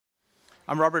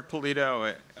I'm Robert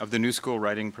Polito of the New School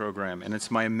Writing Program, and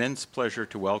it's my immense pleasure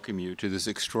to welcome you to this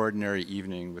extraordinary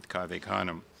evening with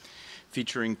Canem,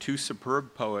 featuring two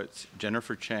superb poets,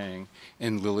 Jennifer Chang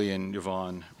and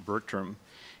Lillian-Yvonne Bertram.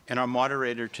 And our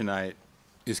moderator tonight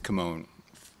is Kimon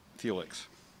Felix.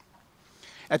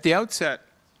 At the outset,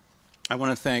 I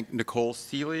want to thank Nicole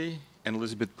Seeley and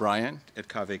Elizabeth Bryant at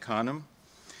Canem.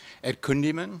 At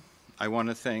Kundiman, I want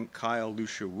to thank Kyle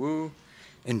Lucia Wu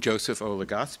and Joseph O.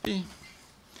 Legaspi.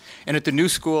 And at the New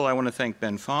School, I want to thank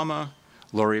Ben Fama,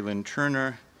 Laurie Lynn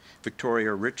Turner,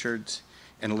 Victoria Richards,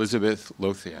 and Elizabeth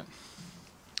Lothian.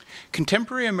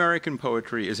 Contemporary American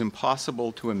poetry is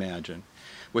impossible to imagine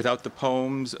without the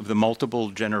poems of the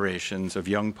multiple generations of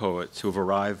young poets who have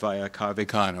arrived via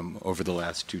Canem over the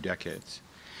last 2 decades.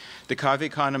 The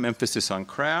Canem emphasis on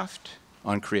craft,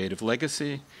 on creative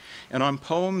legacy, and on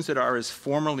poems that are as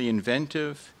formally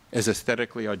inventive, as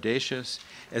aesthetically audacious,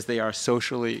 as they are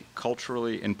socially,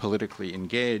 culturally, and politically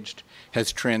engaged,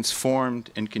 has transformed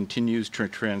and continues to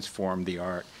transform the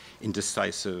art in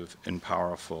decisive and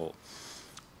powerful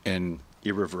and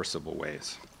irreversible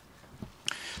ways.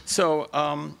 So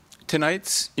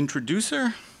tonight's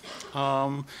introducer,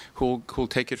 who'll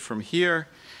take it from here,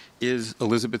 is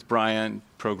Elizabeth Bryant,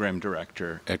 Program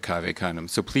Director at Canem.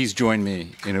 So please join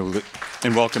me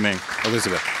in welcoming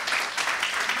Elizabeth.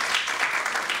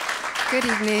 Good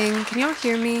evening. Can y'all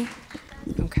hear me?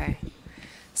 Okay.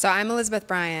 So I'm Elizabeth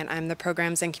Bryant. I'm the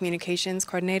Programs and Communications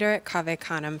Coordinator at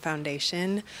Canem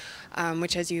Foundation,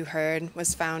 which, as you heard,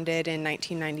 was founded in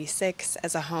 1996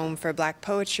 as a home for Black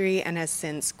poetry and has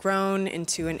since grown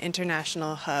into an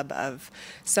international hub of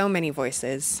so many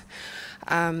voices.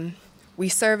 We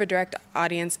serve a direct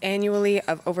audience annually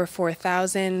of over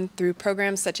 4,000 through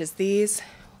programs such as these,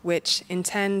 which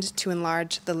intend to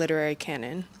enlarge the literary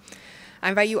canon. I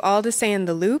invite you all to stay in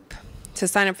the loop, to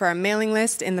sign up for our mailing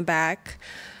list in the back,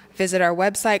 visit our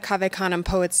website,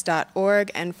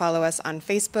 cavecanempoets.org, and follow us on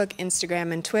Facebook,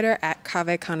 Instagram, and Twitter at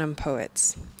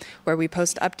cavecanempoets, where we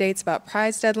post updates about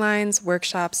prize deadlines,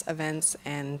 workshops, events,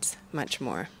 and much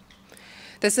more.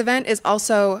 This event is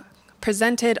also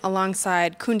presented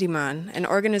alongside Kundiman, an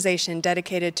organization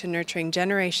dedicated to nurturing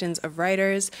generations of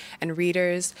writers and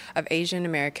readers of Asian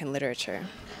American literature.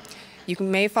 You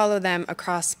may follow them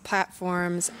across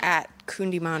platforms at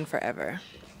Kundiman Forever.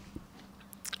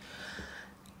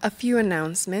 A few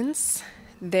announcements.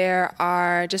 There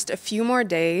are just a few more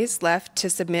days left to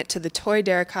submit to the Toy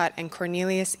Derricott and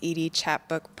Cornelius Eady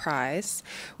Chapbook Prize,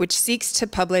 which seeks to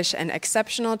publish an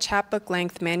exceptional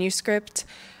chapbook-length manuscript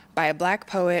by a Black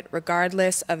poet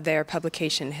regardless of their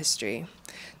publication history.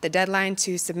 The deadline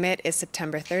to submit is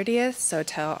September 30th, so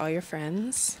tell all your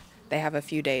friends. They have a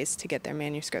few days to get their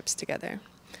manuscripts together.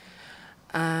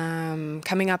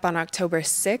 Coming up on October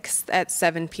 6th at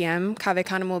 7 p.m.,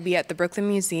 Canem will be at the Brooklyn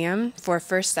Museum for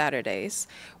First Saturdays,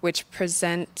 which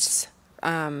presents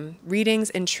readings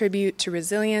in tribute to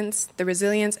the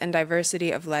resilience and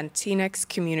diversity of Latinx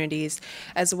communities,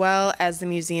 as well as the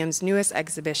museum's newest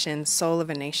exhibition, Soul of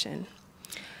a Nation.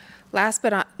 Last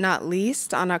but not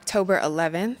least, on October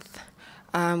 11th,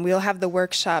 we'll have the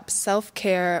workshop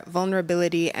Self-Care,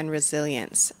 Vulnerability, and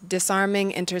Resilience,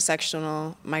 Disarming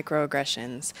Intersectional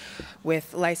Microaggressions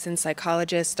with licensed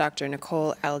psychologist Dr.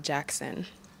 Nicole L. Jackson.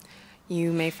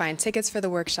 You may find tickets for the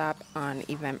workshop on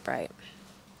Eventbrite.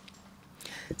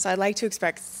 So I'd like to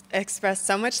express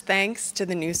so much thanks to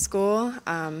the New School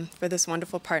for this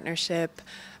wonderful partnership,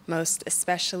 most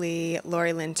especially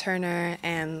Laurie Lynn Turner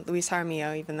and Luis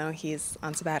Jaramillo, even though he's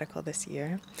on sabbatical this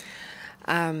year.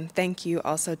 Thank you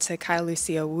also to Kyle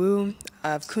Lucia Wu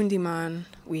of Kundiman.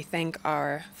 We thank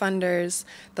our funders,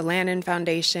 the Landon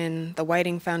Foundation, the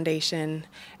Whiting Foundation,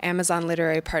 Amazon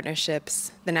Literary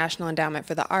Partnerships, the National Endowment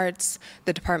for the Arts,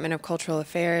 the Department of Cultural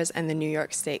Affairs, and the New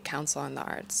York State Council on the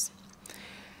Arts.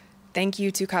 Thank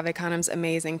you to Canem's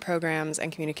amazing Programs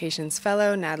and Communications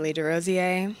Fellow, Natalie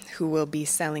DeRosier, who will be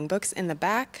selling books in the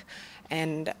back.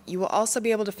 And you will also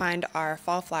be able to find our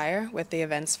fall flyer with the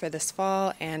events for this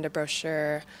fall and a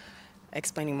brochure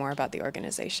explaining more about the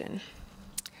organization.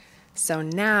 So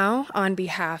now, on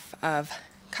behalf of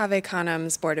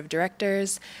Canem's Board of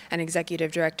Directors and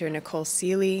Executive Director Nicole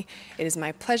Seeley, it is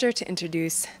my pleasure to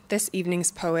introduce this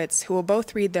evening's poets, who will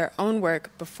both read their own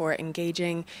work before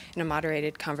engaging in a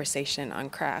moderated conversation on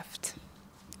craft.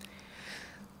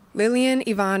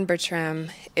 Lillian-Yvonne Bertram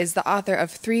is the author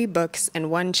of 3 books and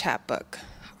 1 chapbook,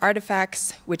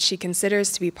 artifacts which she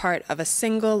considers to be part of a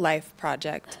single life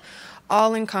project,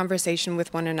 all in conversation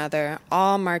with one another,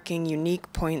 all marking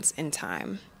unique points in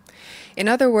time. In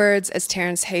other words, as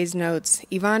Terence Hayes notes,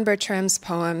 Yvonne Bertram's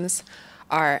poems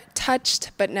are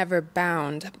touched but never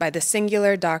bound by the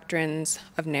singular doctrines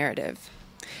of narrative.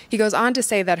 He goes on to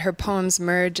say that her poems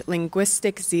merge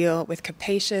linguistic zeal with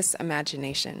capacious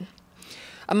imagination.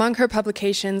 Among her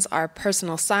publications are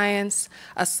Personal Science,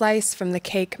 A Slice from the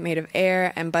Cake Made of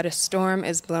Air, and But a Storm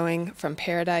is Blowing from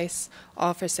Paradise,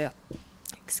 all for sale.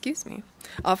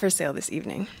 All for sale this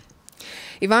evening.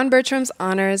 Yvonne Bertram's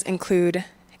honors include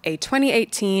a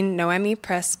 2018 Noemi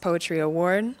Press Poetry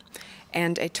Award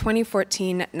and a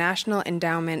 2014 National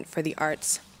Endowment for the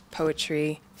Arts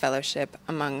Poetry Fellowship,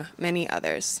 among many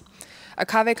others. A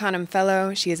Cave Canem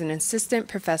Fellow, she is an assistant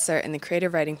professor in the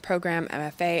Creative Writing Program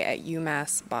MFA at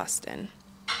UMass Boston.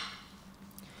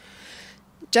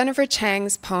 Jennifer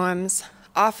Chang's poems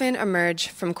often emerge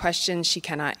from questions she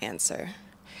cannot answer.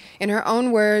 In her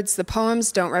own words, the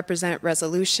poems don't represent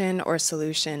resolution or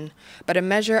solution, but a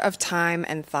measure of time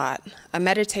and thought, a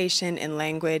meditation in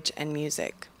language and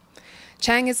music.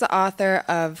 Chang is the author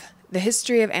of The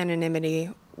History of Anonymity,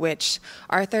 which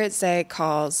Arthur Zay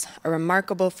calls a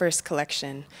remarkable first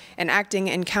collection, enacting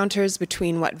encounters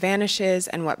between what vanishes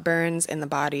and what burns in the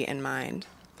body and mind.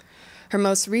 Her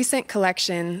most recent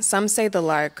collection, Some Say the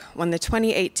Lark, won the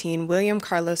 2018 William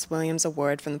Carlos Williams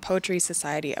Award from the Poetry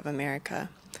Society of America.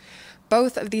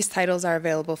 Both of these titles are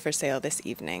available for sale this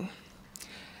evening.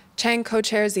 Chang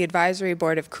co-chairs the advisory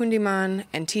board of Kundiman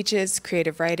and teaches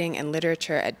creative writing and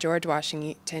literature at George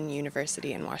Washington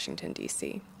University in Washington,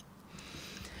 D.C.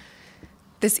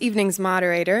 This evening's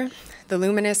moderator, the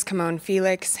luminous Kimon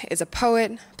Felix, is a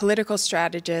poet, political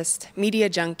strategist, media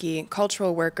junkie,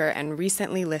 cultural worker, and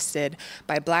recently listed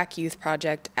by Black Youth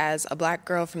Project as a Black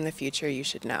girl from the future you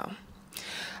should know.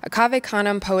 A Cave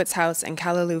Canem Poets House and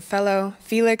Callaloo Fellow,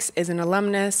 Felix is an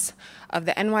alumnus of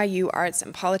the NYU Arts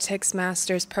and Politics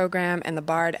Master's Program and the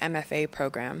Bard MFA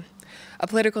program. A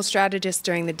political strategist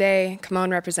during the day, Kimon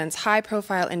represents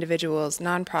high-profile individuals,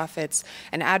 nonprofits,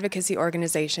 and advocacy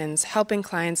organizations, helping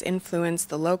clients influence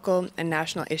the local and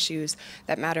national issues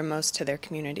that matter most to their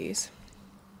communities.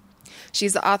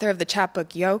 She's the author of the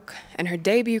chapbook Yoke, and her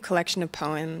debut collection of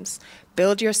poems,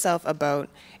 Build Yourself a Boat,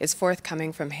 is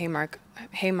forthcoming from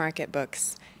Haymarket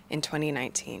Books in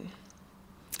 2019.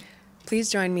 Please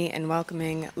join me in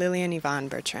welcoming Lillian-Yvonne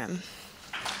Bertram.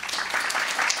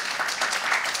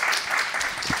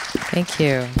 Thank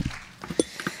you.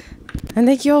 And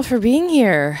thank you all for being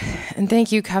here. And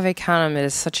thank you, Cave Canem. It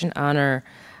is such an honor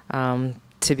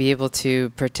to be able to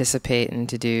participate and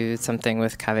to do something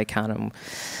with Cave Canem,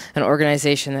 an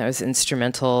organization that was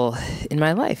instrumental in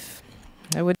my life.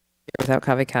 I wouldn't be here without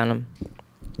Cave Canem.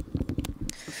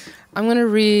 I'm going to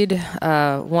read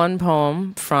one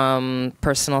poem from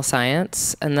Personal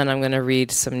Science, and then I'm going to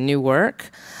read some new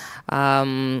work.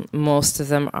 Most of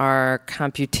them are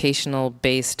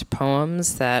computational-based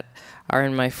poems that are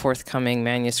in my forthcoming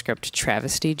manuscript,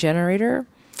 Travesty Generator.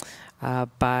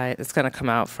 It's going to come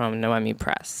out from Noemi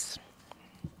Press.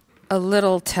 A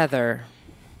little tether.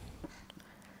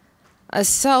 A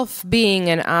self being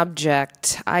an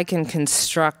object, I can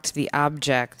construct the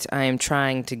object I am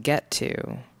trying to get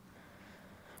to.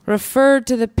 Referred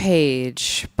to the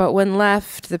page, but when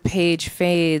left, the page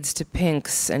fades to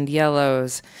pinks and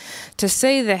yellows. To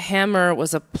say the hammer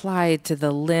was applied to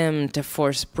the limb to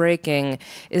force breaking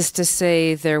is to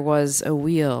say there was a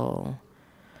wheel.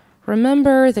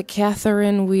 Remember the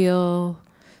Catherine wheel?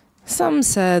 Some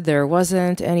said there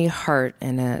wasn't any heart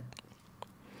in it.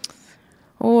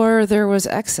 Or there was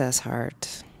excess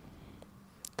heart.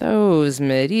 Those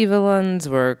medieval ones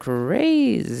were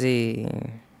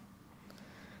crazy.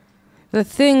 The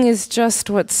thing is just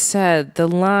what's said, the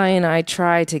line I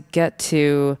try to get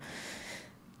to.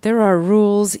 There are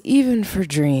rules even for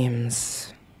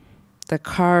dreams. The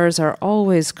cars are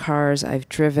always cars I've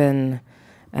driven,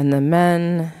 and the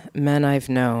men I've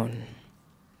known.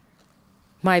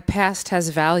 My past has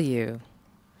value.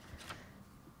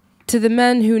 To the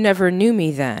men who never knew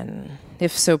me then,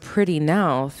 if so pretty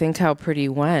now, think how pretty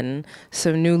when,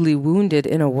 so newly wounded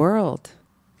in a world.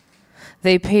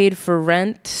 They paid for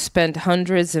rent, spent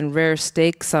hundreds in rare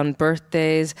steaks on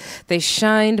birthdays. They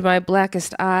shined my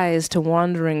blackest eyes to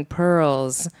wandering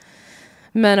pearls.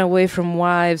 Men away from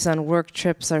wives on work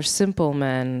trips are simple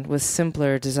men with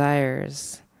simpler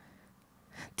desires.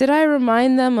 Did I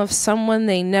remind them of someone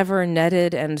they never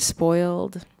netted and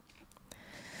spoiled?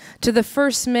 To the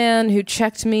first man who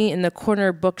checked me in the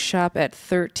corner bookshop at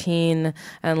 13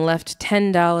 and left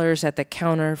 $10 at the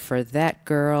counter for that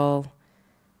girl,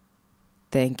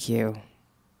 thank you.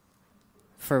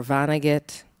 For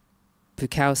Vonnegut,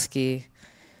 Bukowski,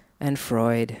 and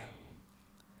Freud.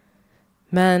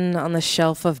 Men on the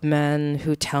shelf of men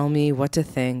who tell me what to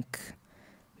think,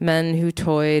 Men who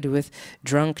toyed with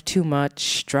drunk too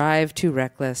much, drive too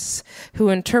reckless, who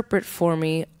interpret for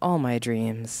me all my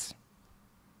dreams.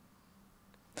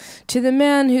 To the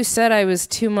man who said I was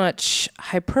too much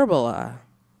hyperbola,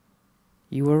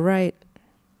 you were right.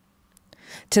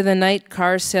 To the night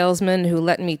car salesman who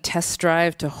let me test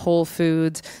drive to Whole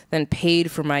Foods, then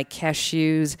paid for my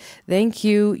cashews, thank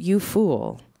you, you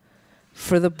fool.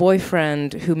 For the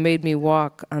boyfriend who made me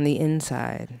walk on the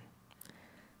inside.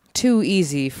 Too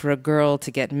easy for a girl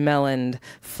to get meloned,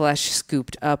 flesh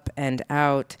scooped up and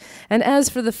out. And as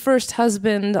for the first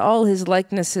husband, all his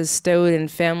likenesses stowed in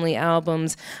family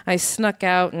albums, I snuck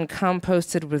out and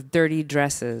composted with dirty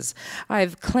dresses.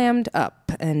 I've clammed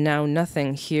up, and now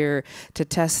nothing here to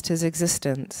test his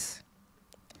existence.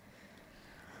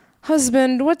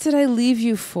 Husband, what did I leave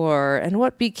you for, and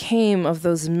what became of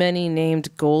those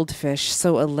many-named goldfish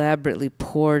so elaborately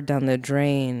poured down the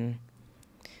drain?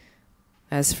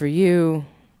 As for you,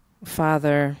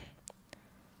 Father,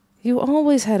 you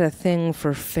always had a thing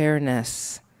for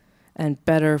fairness and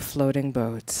better floating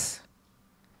boats.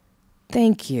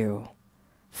 Thank you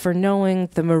for knowing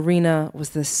the marina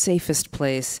was the safest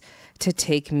place to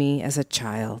take me as a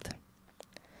child,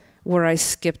 where I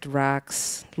skipped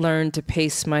rocks, learned to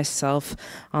pace myself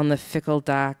on the fickle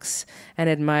docks, and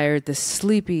admired the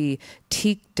sleepy,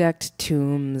 teak-decked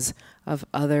tombs of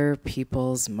other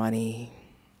people's money.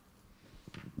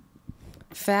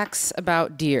 Facts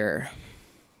about deer.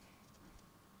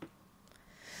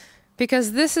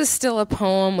 Because this is still a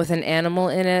poem with an animal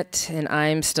in it, and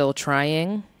I'm still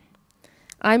trying,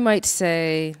 I might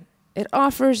say it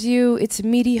offers you its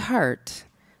meaty heart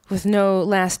with no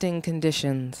lasting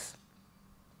conditions.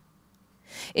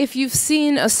 If you've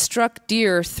seen a struck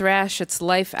deer thrash its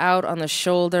life out on the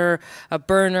shoulder, a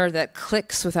burner that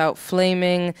clicks without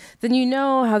flaming, then you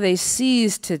know how they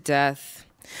seize to death.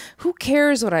 Who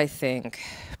cares what I think?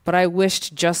 But I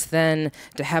wished just then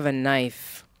to have a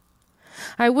knife.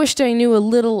 I wished I knew a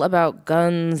little about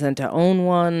guns and to own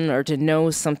one or to know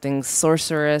something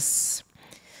sorcerous.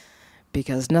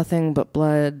 Because nothing but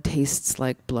blood tastes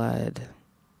like blood.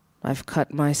 I've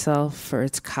cut myself for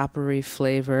its coppery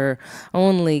flavor.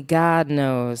 Only God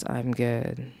knows I'm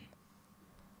good.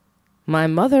 My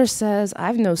mother says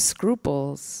I've no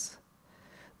scruples.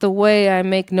 The way I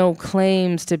make no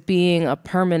claims to being a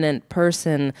permanent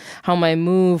person, how my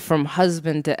move from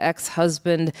husband to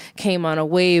ex-husband came on a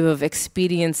wave of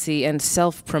expediency and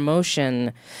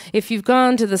self-promotion. If you've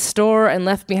gone to the store and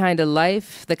left behind a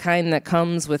life, the kind that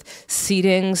comes with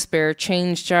seating, spare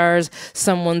change jars,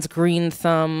 someone's green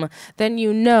thumb, then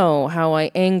you know how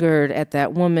I angered at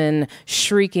that woman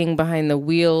shrieking behind the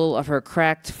wheel of her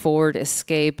cracked Ford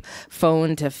Escape,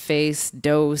 phone to face,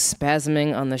 dough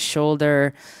spasming on the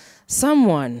shoulder.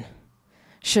 Someone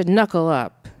should knuckle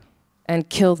up and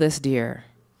kill this deer.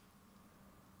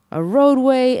 A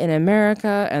roadway in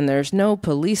America and there's no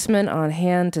policeman on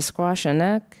hand to squash a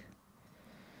neck?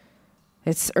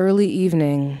 It's early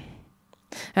evening,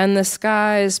 and the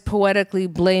sky's poetically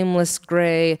blameless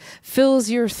gray fills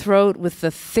your throat with the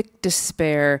thick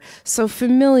despair so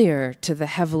familiar to the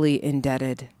heavily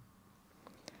indebted.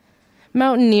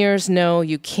 Mountaineers know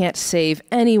you can't save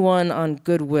anyone on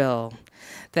goodwill,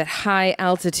 that high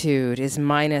altitude is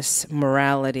minus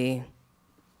morality.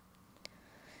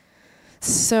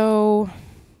 So,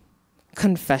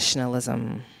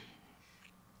 confessionalism,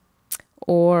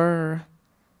 or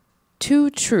two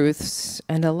truths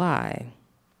and a lie.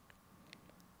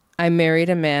 I married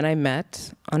a man I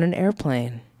met on an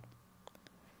airplane.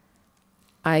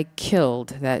 I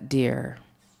killed that deer.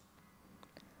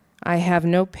 I have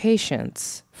no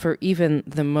patience for even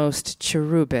the most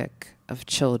cherubic of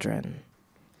children.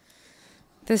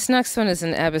 This next one is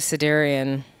an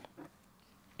abecedarian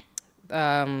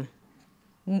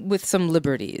with some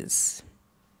liberties.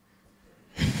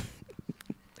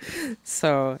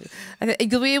 So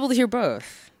you'll be able to hear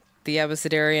both, the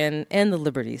abecedarian and the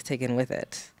liberties taken with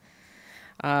it.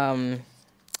 And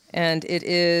it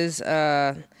is,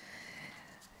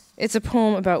 it's a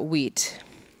poem about wheat.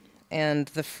 And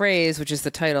the phrase, which is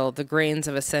the title, The Grains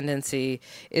of Ascendancy,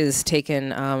 is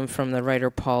taken from the writer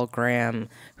Paul Graham,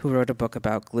 who wrote a book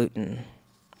about gluten.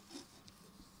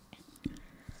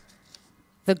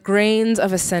 The Grains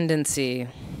of Ascendancy,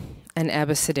 an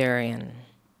Abecedarian.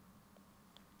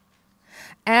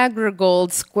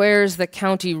 Agrigold squares the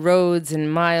county roads in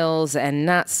miles, and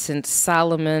not since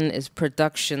Solomon is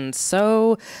production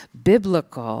so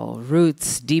biblical,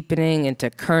 roots deepening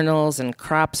into kernels and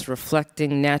crops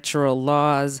reflecting natural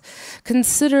laws.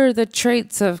 Consider the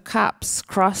traits of cops,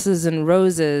 crosses, and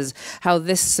roses, how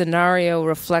this scenario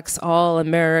reflects all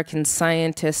American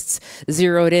scientists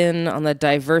zeroed in on the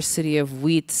diversity of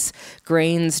wheats,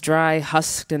 grains dry,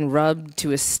 husked, and rubbed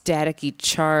to a staticky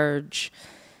charge.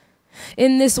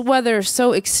 In this weather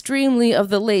so extremely of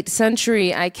the late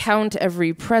century, I count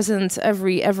every presence,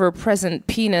 every ever-present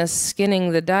penis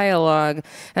skinning the dialogue,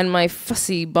 and my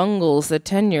fussy bungles the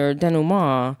tenure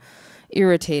denouement,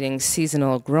 irritating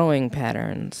seasonal growing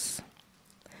patterns.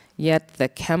 Yet the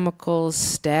chemicals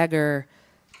stagger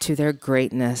to their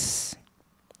greatness.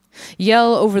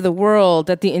 Yell over the world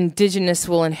that the indigenous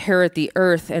will inherit the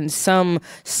earth, and some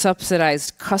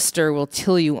subsidized custer will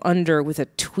till you under with a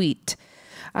tweet.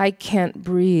 I can't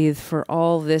breathe for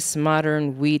all this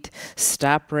modern wheat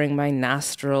stoppering my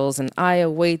nostrils, and I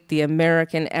await the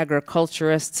American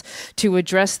agriculturists to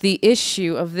address the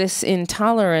issue of this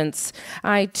intolerance.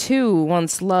 I, too,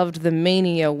 once loved the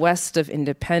mania west of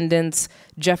Independence.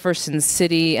 Jefferson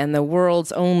City and the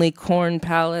world's only corn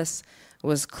palace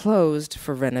was closed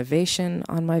for renovation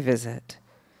on my visit.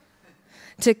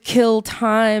 To kill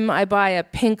time, I buy a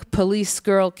pink police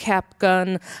girl cap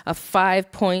gun, a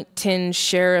 5-point tin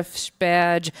sheriff's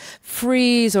badge.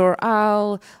 Freeze or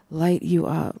I'll light you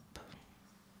up.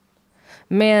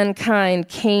 Mankind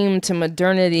came to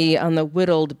modernity on the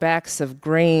whittled backs of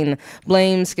grain,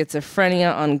 blame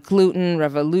schizophrenia on gluten,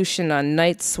 revolution on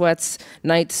night sweats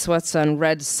on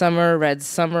red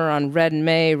summer on red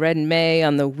May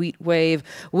on the wheat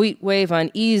wave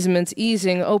on easements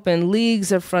easing open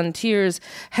leagues of frontiers,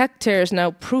 hectares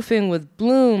now proofing with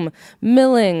bloom,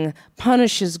 milling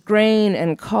punishes grain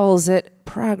and calls it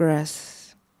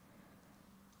progress.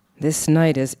 This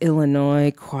night is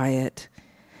Illinois quiet,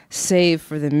 save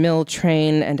for the mill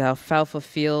train and alfalfa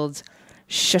fields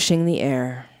shushing the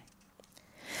air.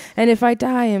 And if I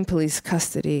die in police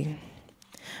custody,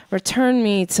 return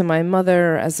me to my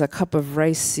mother as a cup of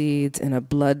rice seeds in a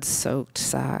blood-soaked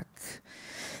sock.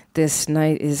 This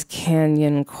night is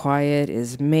canyon quiet,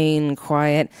 is Maine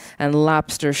quiet, and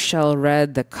lobster shell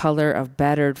red, the color of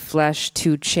battered flesh,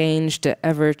 to change to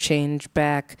ever change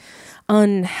back.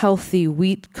 Unhealthy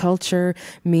wheat culture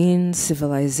means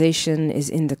civilization is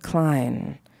in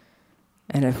decline.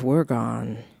 And if we're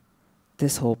gone,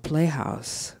 this whole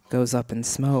playhouse goes up in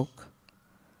smoke.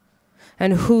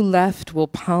 And who left will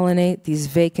pollinate these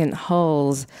vacant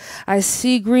hulls? I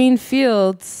see green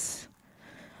fields,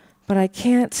 but I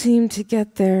can't seem to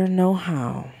get there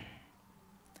nohow.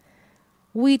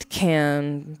 Wheat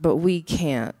can, but we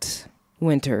can't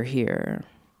winter here.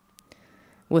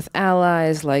 With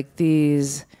allies like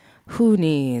these, who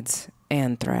needs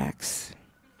anthrax?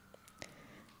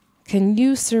 Can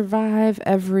you survive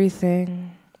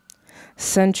everything?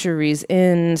 Centuries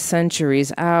in,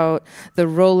 centuries out, the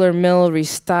roller mill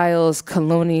restyles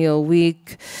colonial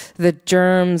week. The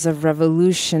germs of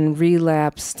revolution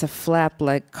relapse to flap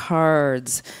like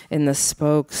cards in the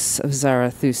spokes of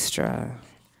Zarathustra.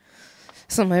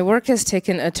 So my work has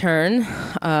taken a turn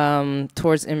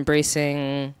towards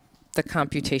embracing the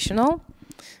computational,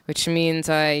 which means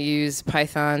I use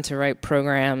Python to write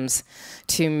programs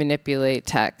to manipulate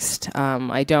text.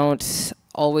 I don't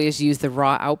always use the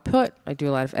raw output. I do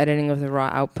a lot of editing of the raw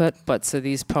output, but so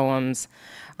these poems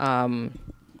are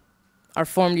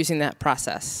formed using that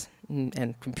process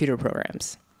and computer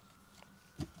programs.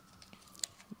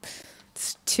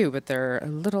 It's 2, but they're a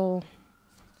little,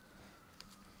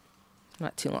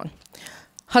 not too long.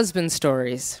 Husband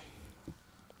stories.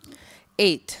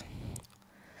 8.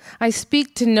 I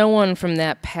speak to no one from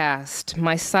that past.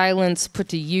 My silence put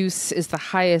to use is the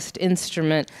highest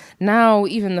instrument. Now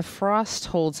even the frost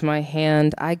holds my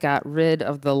hand. I got rid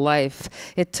of the life.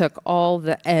 It took all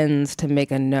the ends to make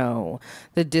a no.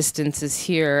 The distance is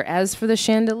here. As for the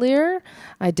chandelier,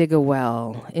 I dig a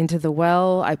well. Into the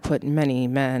well I put many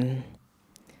men.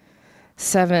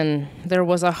 7. There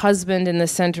was a husband in the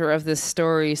center of this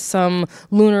story. Some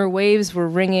lunar waves were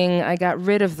ringing. I got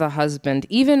rid of the husband.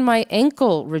 Even my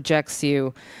ankle rejects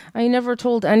you. I never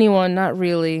told anyone, not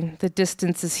really. The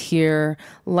distance is here.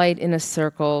 Light in a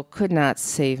circle could not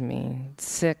save me.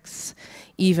 6.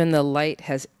 Even the light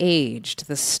has aged.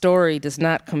 The story does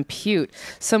not compute.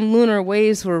 Some lunar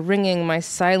waves were ringing. My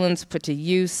silence put to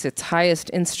use its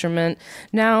highest instrument.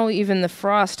 Now even the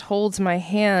frost holds my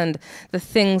hand. The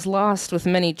things lost with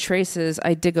many traces.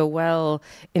 I dig a well.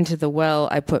 Into the well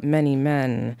I put many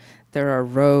men. There are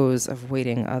rows of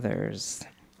waiting others.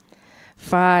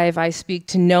 5, I speak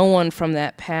to no one from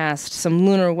that past. Some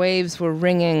lunar waves were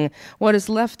ringing. What is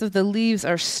left of the leaves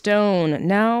are stone.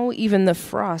 Now even the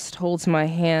frost holds my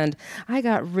hand. I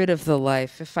got rid of the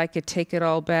life. If I could take it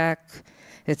all back,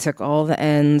 it took all the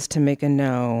ends to make a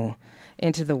no.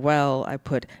 Into the well I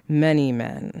put many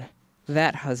men.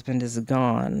 That husband is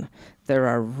gone. There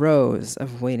are rows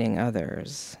of waiting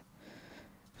others.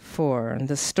 4,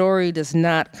 the story does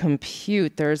not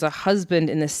compute. There is a husband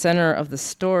in the center of the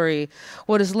story.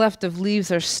 What is left of leaves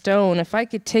are stone. If I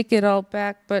could take it all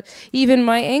back, but even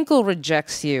my ankle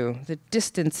rejects you. The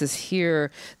distance is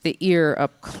here, the ear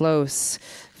up close.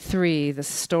 3, the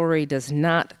story does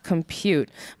not compute.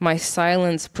 My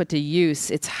silence put to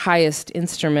use, its highest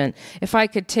instrument. If I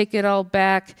could take it all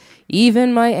back,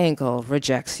 even my ankle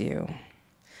rejects you.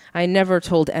 I never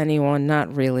told anyone,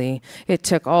 not really. It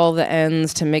took all the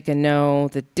ends to make a no.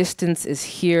 The distance is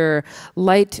here.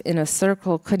 Light in a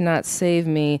circle could not save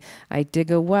me. I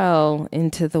dig a well.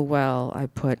 Into the well I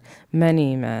put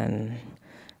many men.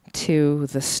 2,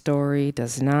 the story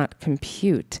does not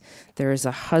compute. There is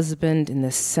a husband in the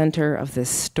center of this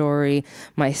story.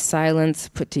 My silence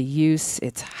put to use,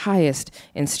 its highest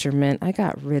instrument. I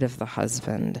got rid of the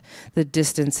husband. The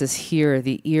distance is here,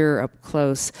 the ear up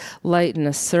close. Light in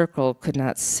a circle could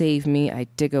not save me. I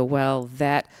dig a well.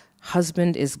 That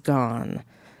husband is gone.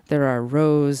 There are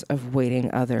rows of waiting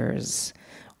others.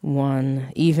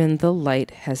 1, even the light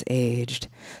has aged.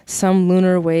 Some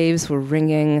lunar waves were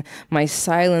ringing. My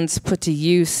silence put to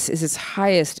use is its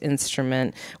highest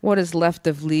instrument. What is left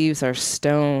of leaves are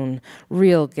stone.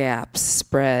 Real gaps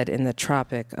spread in the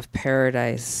tropic of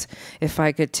paradise. If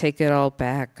I could take it all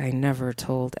back, I never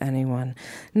told anyone.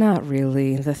 Not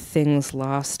really. The things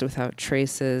lost without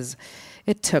traces.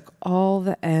 It took all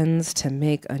the ends to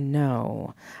make a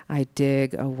no. I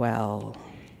dig a well.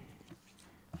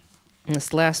 And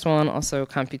this last one, also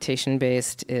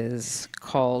computation-based, is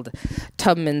called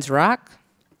Tubman's Rock.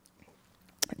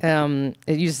 It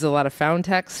uses a lot of found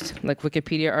text, like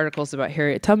Wikipedia articles about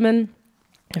Harriet Tubman,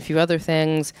 a few other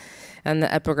things. And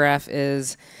the epigraph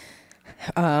is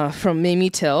from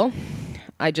Mamie Till.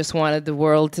 I just wanted the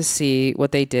world to see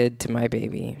what they did to my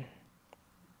baby.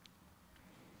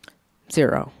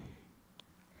 0.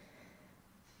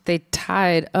 They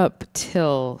tied up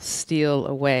Till, steal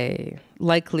away.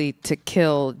 Likely to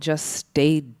kill, just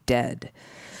stayed dead.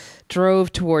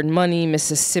 Drove toward Money,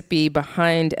 Mississippi,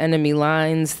 behind enemy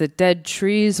lines. The dead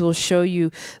trees will show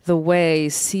you the way,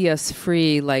 see us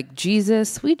free. Like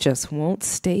Jesus, we just won't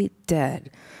stay dead.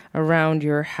 Around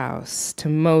your house, to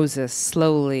Moses,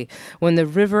 slowly. When the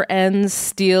river ends,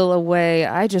 steal away.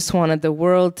 I just wanted the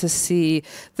world to see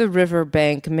the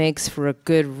riverbank makes for a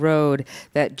good road,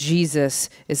 that Jesus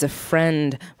is a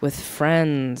friend with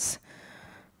friends.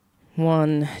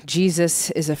 1,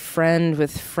 Jesus is a friend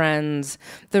with friends.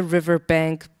 The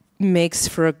riverbank makes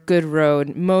for a good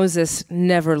road. Moses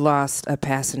never lost a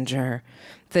passenger.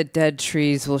 The dead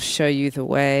trees will show you the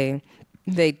way.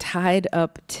 They tied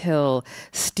up Till,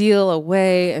 steal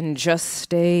away and just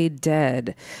stay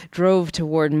dead. Drove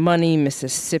toward Money,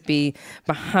 Mississippi,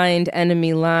 behind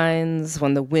enemy lines.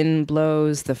 When the wind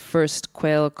blows, the first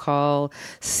quail call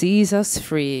sees us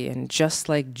free, and just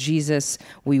like Jesus,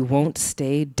 we won't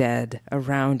stay dead.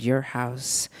 Around your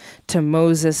house, to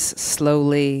Moses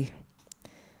slowly.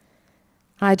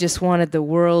 I just wanted the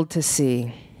world to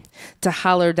see, to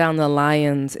holler down the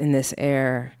lions in this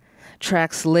air.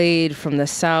 Tracks laid from the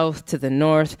south to the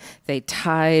north, they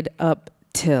tied up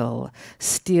Till,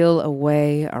 steal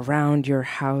away around your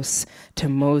house, to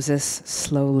Moses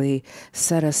slowly,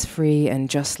 set us free, and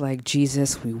just like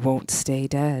Jesus, we won't stay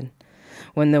dead.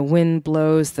 When the wind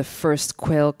blows, the first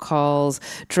quail calls,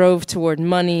 drove toward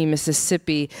Money,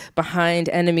 Mississippi, behind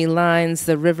enemy lines,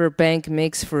 the riverbank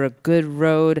makes for a good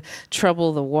road,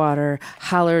 trouble the water,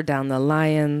 holler down the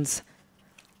lions,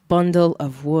 bundle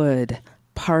of wood,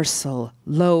 parcel,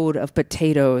 load of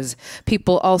potatoes.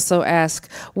 People also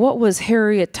ask, what was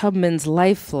Harriet Tubman's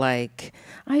life like?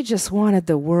 I just wanted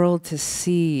the world to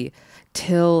see.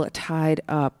 Till tied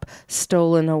up,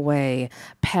 stolen away,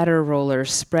 patter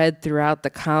rollers spread throughout the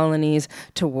colonies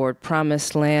toward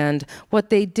promised land. What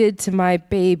they did to my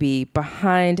baby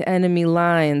behind enemy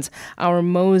lines. Our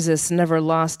Moses never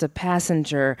lost a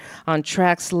passenger. On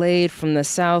tracks laid from the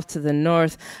south to the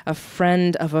north, a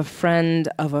friend of a friend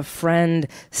of a friend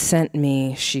sent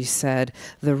me, she said.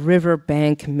 The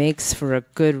riverbank makes for a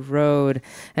good road.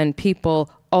 And people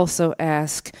also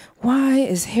ask, why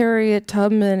is Harriet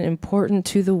Tubman important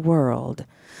to the world?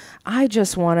 I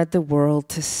just wanted the world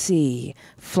to see.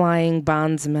 Flying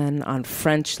bondsmen on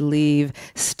French leave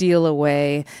steal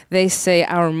away. They say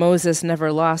our Moses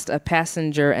never lost a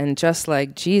passenger, and just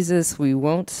like Jesus, we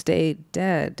won't stay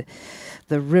dead.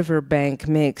 The riverbank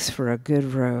makes for a good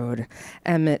road.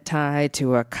 Emmett tied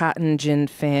to a cotton gin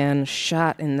fan,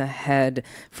 shot in the head.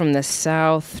 From the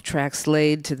south, tracks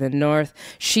laid to the north.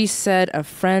 She said, a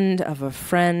friend of a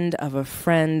friend of a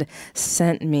friend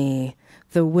sent me.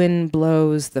 The wind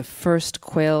blows, the first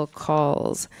quail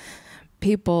calls.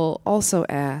 People also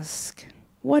ask,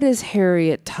 what is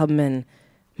Harriet Tubman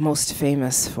most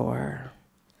famous for?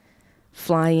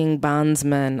 Flying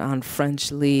bondsmen on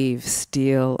French leave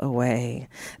steal away.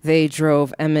 They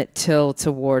drove Emmett Till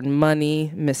toward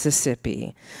Money,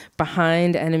 Mississippi.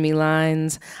 Behind enemy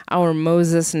lines, our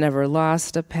Moses never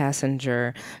lost a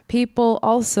passenger. People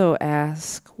also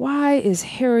ask, why is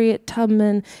Harriet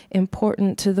Tubman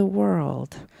important to the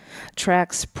world?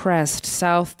 Tracks pressed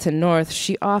south to north,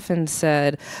 she often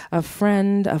said, a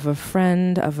friend of a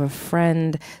friend of a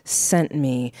friend sent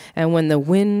me. And when the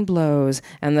wind blows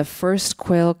and the first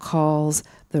quail calls,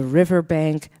 the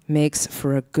riverbank makes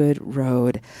for a good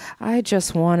road. I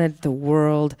just wanted the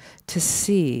world to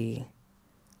see.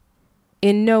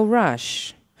 In no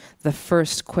rush, the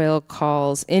first quail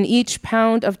calls. In each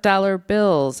pound of dollar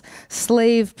bills,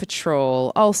 slave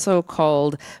patrol, also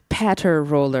called patter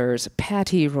rollers,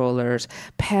 patty rollers,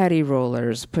 patty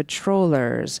rollers,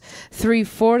 patrollers.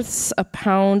 3/4 a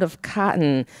pound of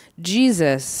cotton.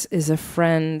 Jesus is a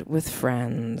friend with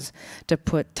friends. To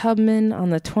put Tubman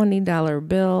on the $20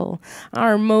 bill,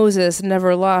 our Moses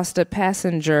never lost a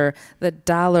passenger. The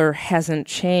dollar hasn't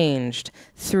changed.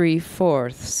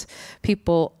 3/4.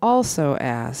 People also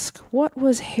ask, what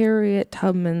was Harriet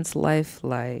Tubman's life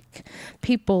like?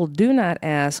 People do not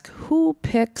ask, who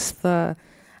picks the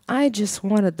I just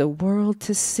wanted the world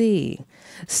to see.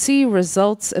 See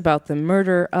results about the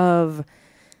murder of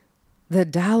the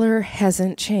dollar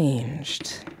hasn't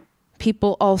changed.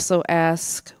 People also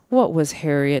ask, what was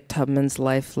Harriet Tubman's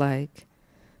life like?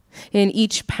 In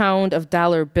each pound of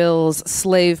dollar bills,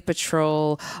 slave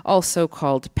patrol, also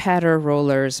called patter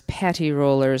rollers, patty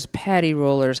rollers, patty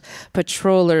rollers,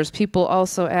 patrollers. People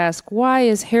also ask, why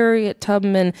is Harriet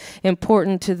Tubman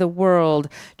important to the world?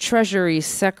 Treasury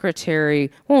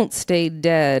Secretary won't stay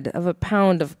dead. Of a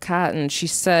pound of cotton, she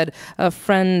said, a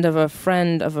friend of a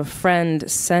friend of a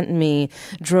friend sent me.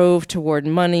 Drove toward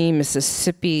Money,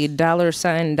 Mississippi, dollar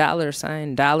sign, dollar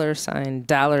sign, dollar sign,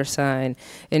 dollar sign,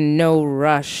 in no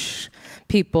rush.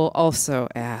 People also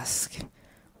ask,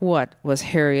 what was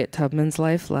Harriet Tubman's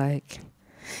life like?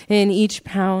 In each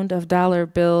pound of dollar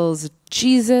bills,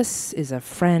 Jesus is a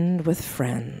friend with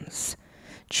friends.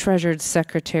 Treasured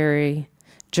Secretary,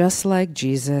 just like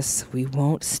Jesus, we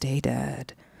won't stay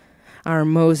dead. Our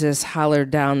Moses hollered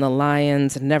down the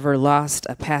lions, never lost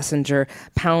a passenger.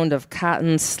 Pound of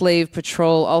cotton, slave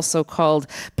patrol, also called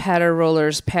patter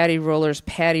rollers, patty rollers,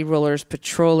 patty rollers,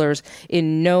 patrollers,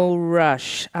 in no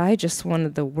rush. I just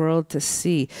wanted the world to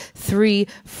see.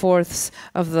 3/4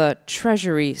 of the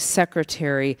Treasury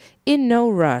Secretary, in no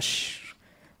rush.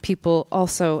 People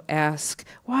also ask,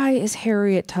 why is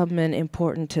Harriet Tubman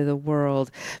important to the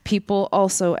world? People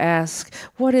also ask,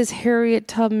 what is Harriet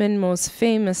Tubman most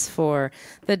famous for?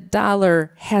 The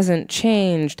dollar hasn't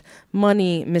changed.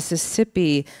 Money,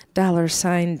 Mississippi, dollar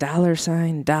sign, dollar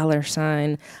sign, dollar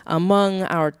sign. Among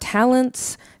our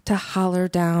talents, to holler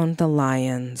down the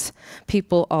lions.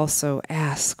 People also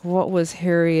ask, what was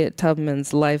Harriet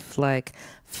Tubman's life like?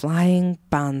 Flying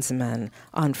bondsmen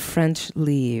on French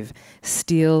leave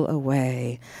steal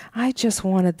away. I just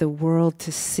wanted the world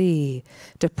to see,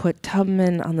 to put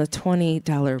Tubman on the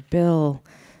 $20 bill.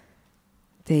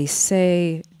 They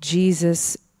say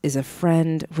Jesus is a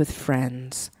friend with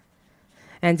friends.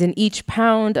 And in each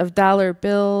pound of dollar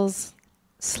bills,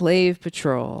 slave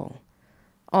patrol,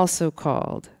 also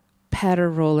called patter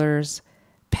rollers,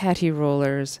 patty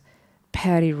rollers,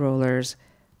 patty rollers,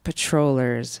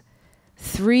 patrollers.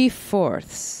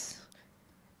 3/4.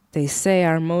 They say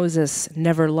our Moses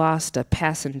never lost a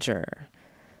passenger.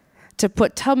 To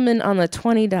put Tubman on the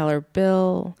 $20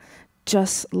 bill,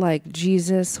 just like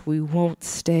Jesus, we won't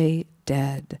stay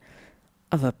dead.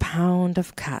 Of a pound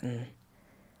of cotton.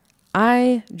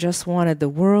 I just wanted the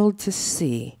world to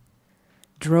see.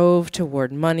 Drove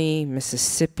toward Money,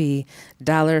 Mississippi,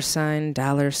 dollar sign,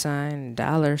 dollar sign,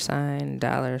 dollar sign,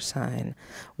 dollar sign.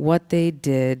 What they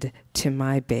did to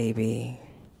my baby.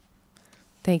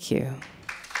 Thank you.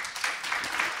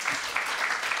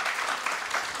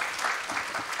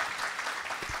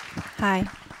 Hi.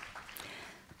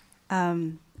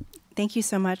 Thank you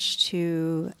so much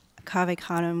to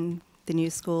Canem the New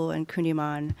School and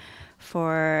Kundiman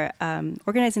for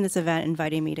organizing this event,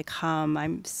 inviting me to come.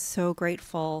 I'm so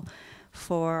grateful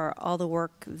for all the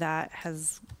work that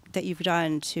you've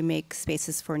done to make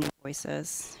spaces for new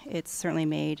voices. It's certainly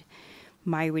made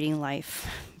my reading life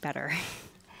better.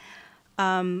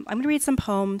 I'm going to read some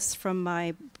poems from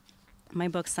my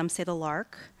book, Some Say the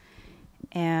Lark,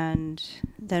 and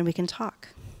then we can talk.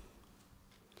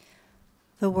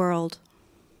 The World.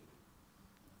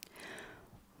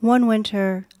 One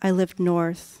winter, I lived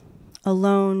north,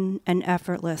 alone and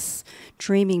effortless,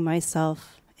 dreaming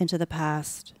myself into the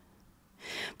past.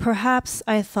 Perhaps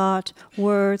I thought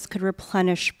words could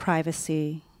replenish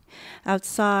privacy.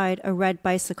 Outside, a red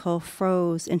bicycle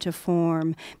froze into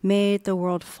form, made the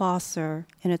world Foster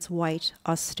in its white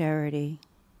austerity.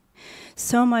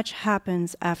 So much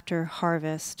happens after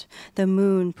harvest, the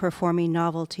moon performing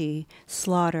novelty,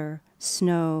 slaughter,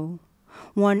 snow.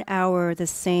 1 hour the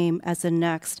same as the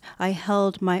next, I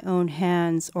held my own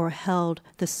hands or held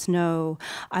the snow.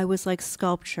 I was like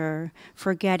sculpture,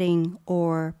 forgetting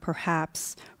or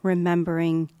perhaps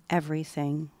remembering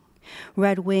everything.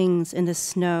 Red wings in the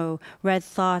snow, red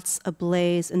thoughts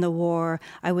ablaze in the war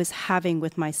I was having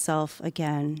with myself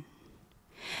again.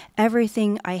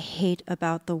 Everything I hate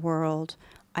about the world,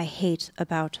 I hate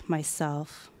about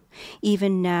myself.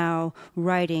 Even now,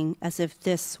 writing as if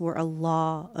this were a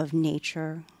law of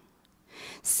nature.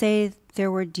 Say there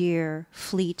were deer,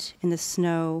 fleet in the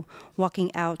snow,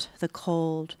 walking out the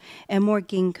cold, and more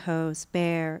ginkgos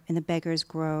bare in the beggar's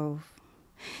grove.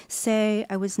 Say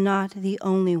I was not the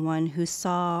only one who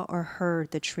saw or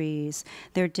heard the trees,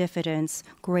 their diffidence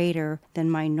greater than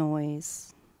my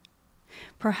noise.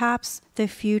 Perhaps the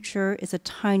future is a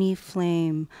tiny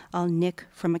flame I'll nick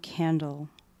from a candle.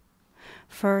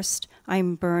 First,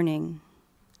 I'm burning,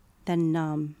 then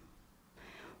numb.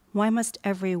 Why must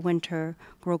every winter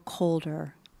grow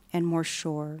colder and more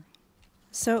sure?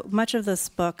 So much of this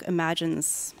book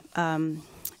imagines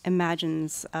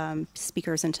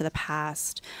speakers into the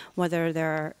past, whether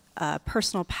they're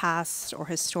personal past or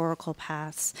historical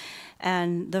past.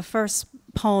 And the first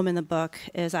poem in the book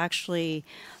is actually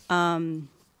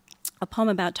a poem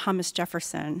about Thomas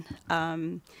Jefferson.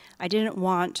 I didn't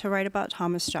want to write about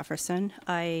Thomas Jefferson.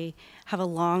 I have a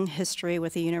long history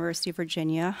with the University of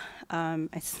Virginia. I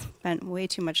spent way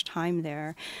too much time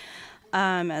there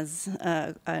as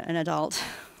an adult.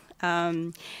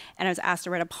 And I was asked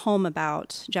to write a poem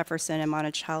about Jefferson and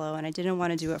Monticello, and I didn't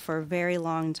want to do it for a very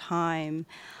long time.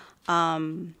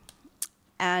 And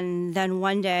then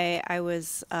one day I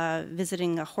was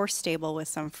visiting a horse stable with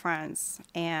some friends,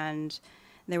 and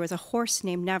there was a horse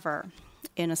named Never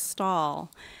in a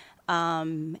stall,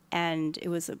 and it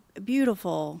was a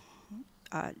beautiful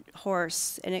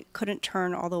horse, and it couldn't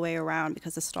turn all the way around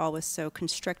because the stall was so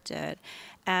constricted.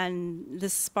 And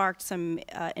this sparked some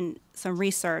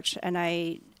research, and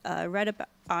I read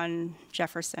on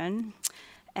Jefferson,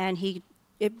 and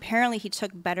apparently he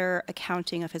took better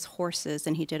accounting of his horses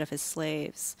than he did of his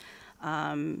slaves.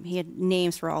 He had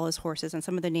names for all his horses, and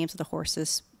some of the names of the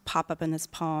horses pop up in this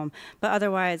poem. But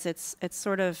otherwise, it's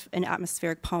sort of an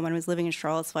atmospheric poem. When I was living in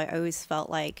Charlottesville, I always felt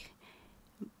like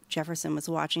Jefferson was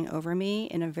watching over me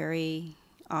in a very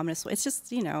ominous way. It's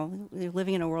just, you're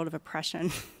living in a world of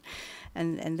oppression,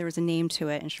 and there was a name to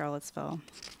it in Charlottesville.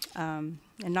 And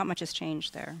not much has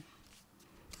changed there.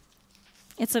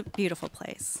 It's a beautiful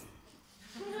place.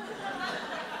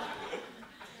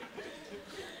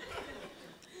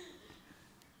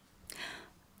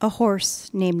 A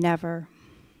horse named Never.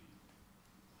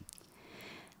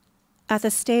 At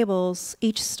the stables,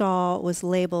 each stall was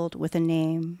labeled with a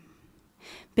name.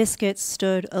 Biscuit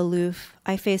stood aloof.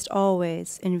 I faced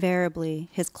always, invariably,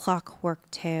 his clockwork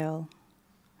tail.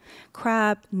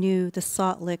 Crab knew the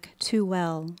salt lick too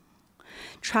well.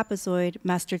 Trapezoid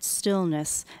mastered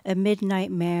stillness, a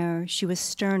midnight mare. She was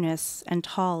sternest and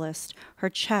tallest, her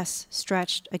chest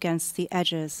stretched against the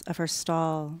edges of her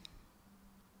stall.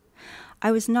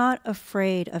 I was not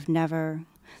afraid of Never,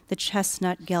 the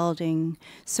chestnut gelding,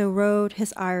 so rode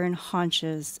his iron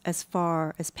haunches as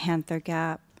far as Panther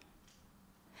Gap.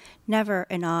 Never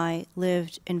and I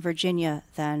lived in Virginia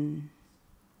then.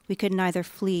 We could neither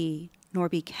flee nor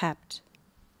be kept.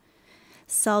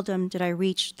 Seldom did I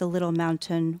reach the little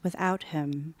mountain without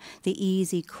him, the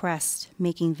easy crest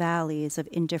making valleys of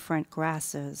indifferent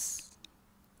grasses.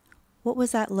 What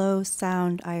was that low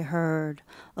sound I heard,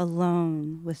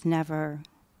 alone with Never?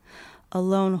 A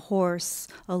lone horse,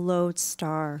 a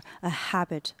lodestar, a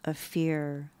habit of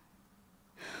fear.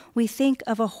 We think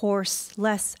of a horse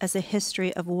less as a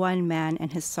history of one man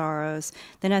and his sorrows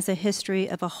than as a history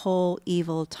of a whole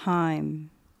evil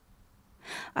time.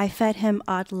 I fed him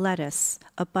odd lettuce,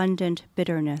 abundant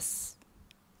bitterness.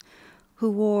 Who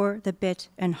wore the bit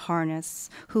and harness,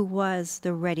 who was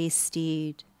the ready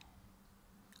steed.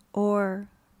 Or,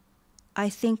 I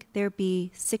think there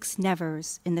be 6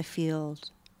 nevers in the field.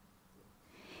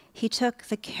 He took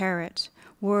the carrot,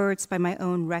 words by my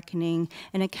own reckoning,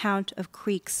 an account of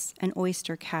creeks and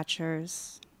oyster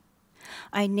catchers.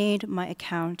 I named my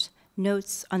account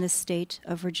Notes on the State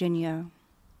of Virginia.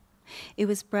 It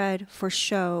was bred for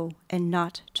show and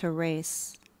not to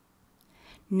race.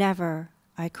 Never,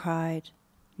 I cried,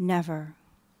 never.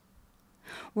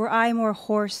 Were I more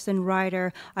horse than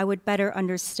rider, I would better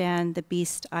understand the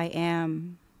beast I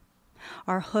am.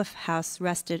 Our hoof house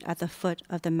rested at the foot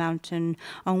of the mountain,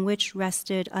 on which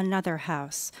rested another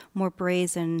house, more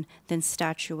brazen than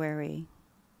statuary.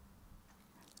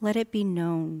 Let it be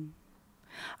known,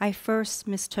 I first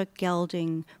mistook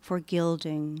gelding for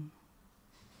gilding.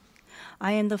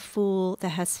 I am the fool that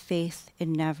has faith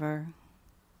in never.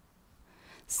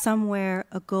 Somewhere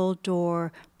a gold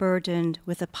door, burdened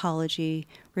with apology,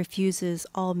 refuses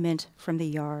all mint from the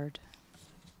yard.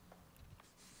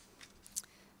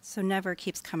 So never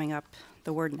keeps coming up.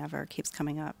 The word never keeps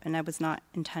coming up, and that was not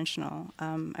intentional.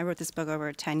 I wrote this book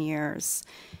over 10 years,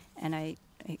 and I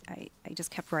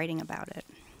just kept writing about it.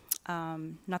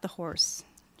 Not the horse,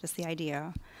 just the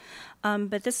idea.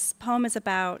 But this poem is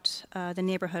about the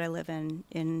neighborhood I live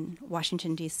in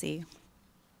Washington, D.C.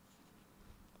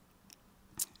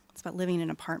 It's about living in an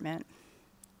apartment.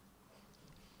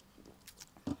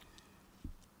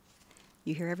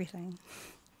 You hear everything.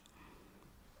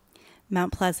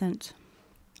 Mount Pleasant.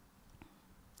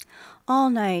 All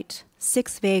night,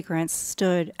 6 vagrants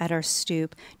stood at our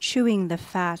stoop, chewing the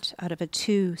fat out of a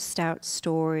too stout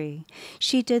story.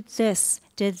 She did this,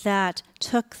 did that,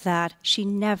 took that. She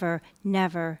never,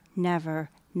 never, never,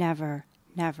 never,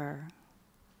 never.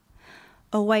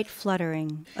 A white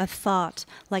fluttering, a thought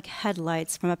like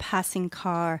headlights from a passing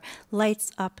car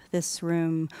lights up this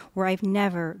room where I've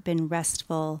never been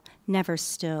restful, never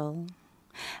still.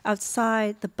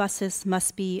 Outside, the buses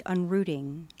must be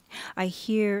enrouting. I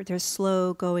hear their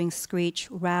slow-going screech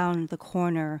round the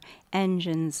corner,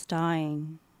 engines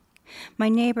dying. My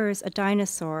neighbor's a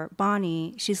dinosaur,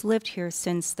 Bonnie. She's lived here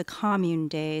since the commune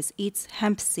days, eats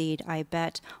hemp seed, I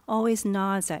bet, always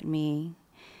nods at me.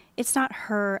 It's not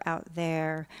her out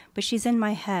there, but she's in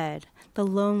my head, the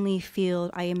lonely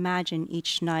field I imagine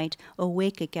each night,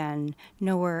 awake again,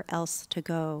 nowhere else to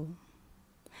go.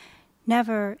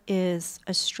 Never is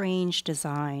a strange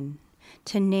design,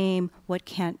 to name what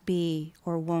can't be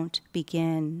or won't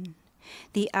begin.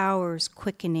 The hours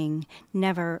quickening,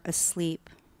 never asleep.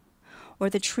 Or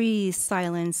the trees'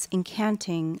 silence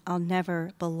incanting, I'll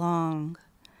never belong.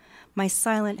 My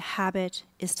silent habit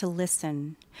is to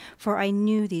listen, for I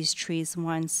knew these trees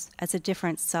once as a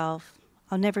different self.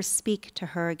 I'll never speak to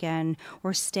her again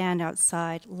or stand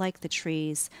outside like the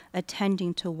trees,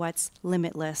 attending to what's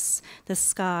limitless, the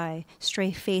sky,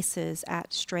 stray faces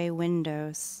at stray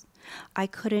windows. I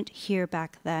couldn't hear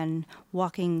back then,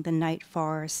 walking the night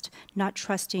forest, not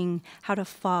trusting how to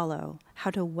follow,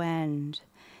 how to wend.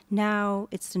 Now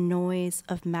it's the noise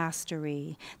of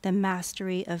mastery, the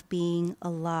mastery of being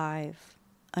alive,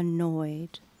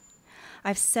 annoyed.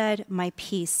 I've said my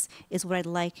piece is what I'd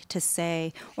like to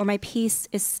say, or my piece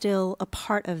is still a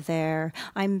part of there.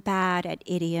 I'm bad at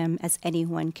idiom, as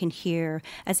anyone can hear,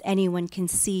 as anyone can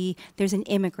see. There's an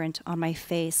immigrant on my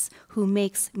face who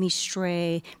makes me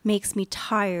stray, makes me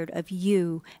tired of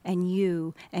you and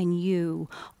you and you,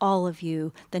 all of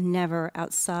you, the never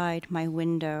outside my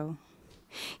window.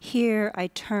 Here I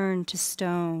turn to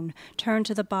stone, turn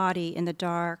to the body in the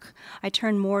dark. I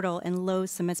turn mortal and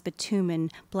loathsome as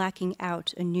bitumen, blacking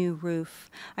out a new roof.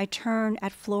 I turn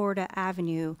at Florida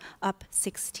Avenue, up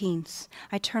 16th.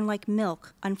 I turn like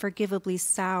milk, unforgivably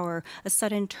sour, a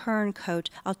sudden turncoat.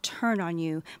 I'll turn on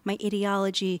you, my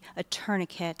ideology a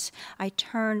tourniquet. I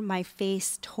turn my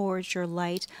face towards your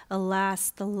light, alas,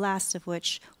 the last of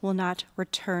which will not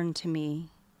return to me.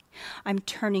 I'm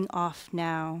turning off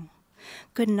now.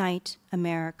 Good night,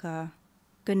 America.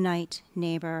 Good night,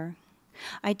 neighbor.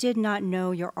 I did not know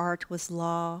your art was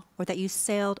law, or that you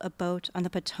sailed a boat on the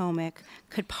Potomac,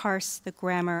 could parse the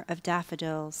grammar of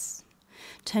daffodils.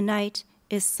 Tonight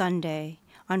is Sunday.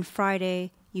 On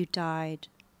Friday, you died.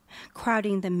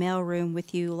 Crowding the mailroom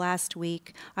with you last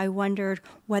week, I wondered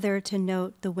whether to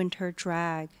note the winter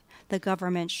drag, the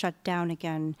government shut down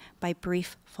again by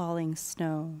brief falling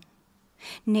snow.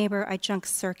 Neighbor, I junked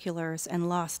circulars and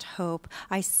lost hope.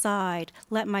 I sighed,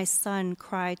 let my son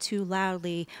cry too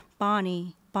loudly,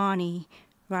 Bonnie, Bonnie,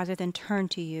 rather than turn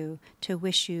to you to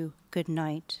wish you good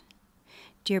night.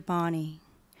 Dear Bonnie,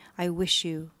 I wish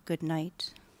you good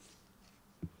night.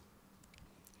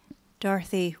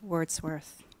 Dorothy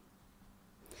Wordsworth.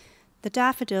 The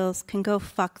daffodils can go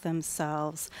fuck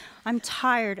themselves. I'm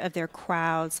tired of their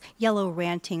crowds, yellow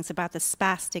rantings about the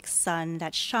spastic sun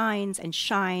that shines and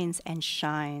shines and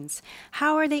shines.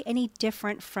 How are they any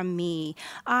different from me?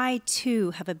 I, too,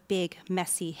 have a big,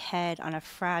 messy head on a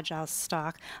fragile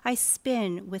stalk. I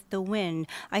spin with the wind.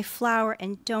 I flower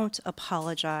and don't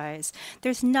apologize.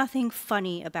 There's nothing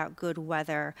funny about good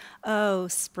weather. Oh,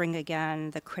 spring again,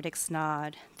 the critics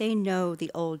nod. They know the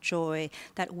old joy,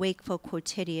 that wakeful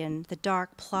quotidian, the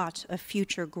dark plot of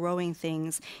future growing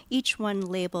things, each one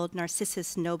labeled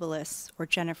Narcissus nobilis or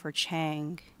Jennifer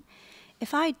Chang.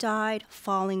 If I died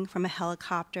falling from a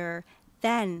helicopter,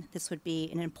 then this would be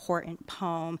an important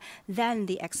poem. Then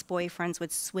the ex-boyfriends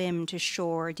would swim to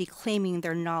shore, declaiming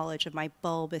their knowledge of my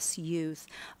bulbous youth.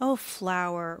 Oh,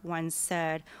 flower, one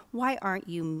said, why aren't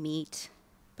you meat?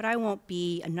 But I won't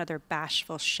be another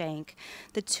bashful shank.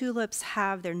 The tulips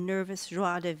have their nervous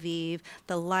joie de vivre,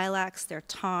 the lilacs their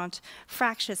taunt,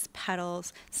 fractious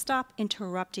petals. Stop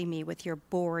interrupting me with your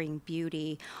boring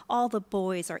beauty. All the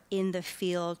boys are in the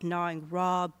field gnawing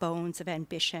raw bones of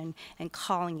ambition and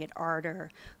calling it ardor.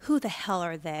 Who the hell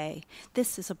are they?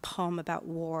 This is a poem about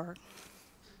war.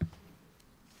 I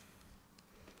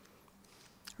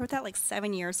wrote that like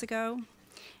 7 years ago,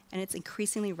 and it's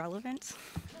increasingly relevant.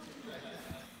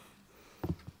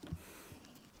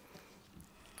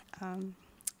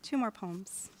 Two more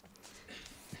poems.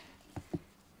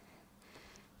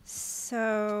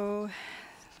 So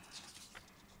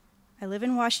I live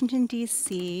in Washington,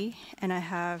 D.C., and I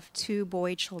have 2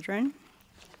 boy children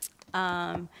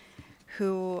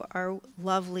who are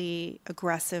lovely,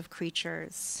 aggressive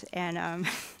creatures. And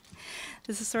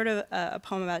this is sort of a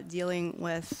poem about dealing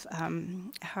with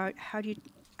how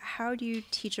do you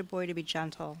teach a boy to be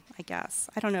gentle, I guess.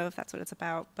 I don't know if that's what it's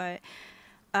about, but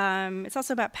it's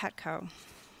also about Petco.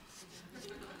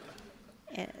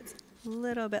 It's a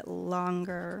little bit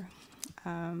longer.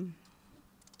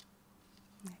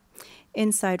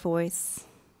 Inside voice.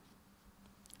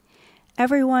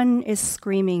 Everyone is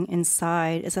screaming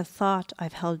inside is a thought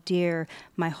I've held dear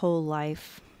my whole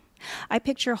life. I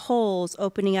picture holes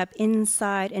opening up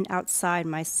inside and outside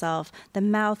myself, the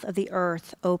mouth of the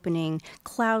earth opening,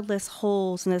 cloudless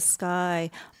holes in the sky.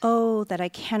 Oh, that I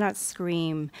cannot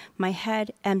scream. My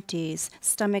head empties,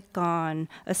 stomach gone,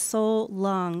 a sole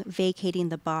lung vacating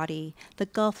the body, the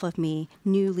gulf of me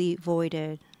newly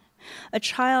voided. A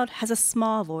child has a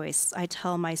small voice, I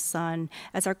tell my son,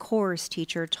 as our chorus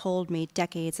teacher told me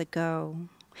decades ago.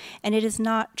 And it is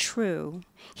not true.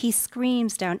 He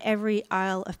screams down every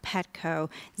aisle of Petco,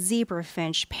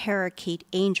 zebrafinch, parakeet,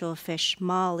 angelfish,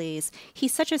 mollies.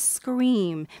 He's such a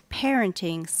scream,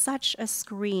 parenting, such a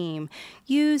scream.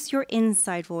 Use your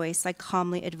inside voice, I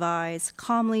calmly advise,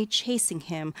 calmly chasing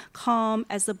him, calm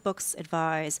as the books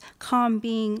advise, calm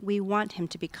being we want him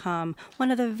to become, one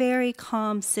of the very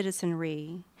calm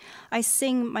citizenry. I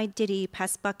sing my ditty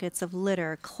past buckets of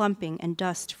litter, clumping and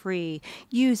dust free.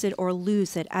 Use it or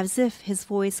lose it, as if his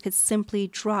voice could simply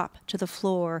drop to the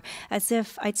floor, as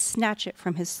if I'd snatch it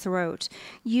from his throat.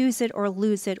 Use it or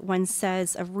lose it, one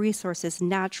says, of resources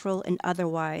natural and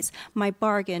otherwise. My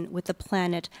bargain with the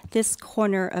planet, this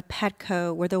corner of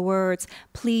Petco, where the words,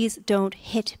 please don't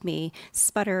hit me,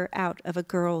 sputter out of a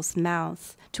girl's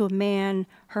mouth. To a man,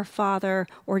 her father,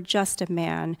 or just a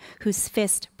man, whose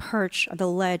fist perched on the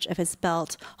ledge of his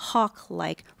belt,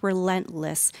 hawk-like,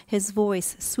 relentless, his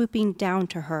voice swooping down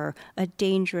to her, a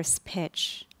dangerous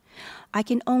pitch. I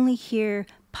can only hear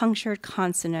punctured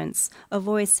consonants, a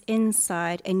voice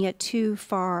inside and yet too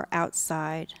far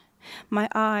outside. My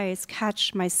eyes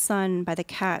catch my son by the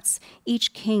cats,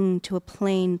 each king to a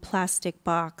plain plastic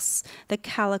box, the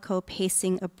calico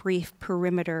pacing a brief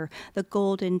perimeter, the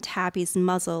golden tabby's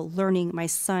muzzle learning my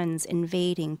son's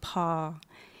invading paw.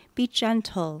 Be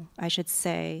gentle, I should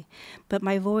say, but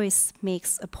my voice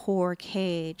makes a poor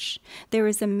cage. There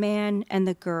is a man and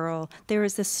the girl. There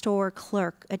is the store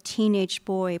clerk, a teenage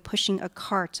boy pushing a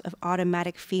cart of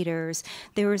automatic feeders.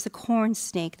 There is a corn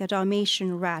snake, the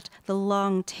Dalmatian rat, the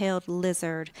long-tailed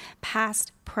lizard,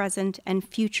 past, present, and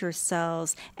future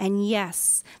selves. And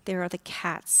yes, there are the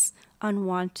cats,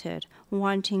 unwanted,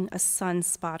 wanting a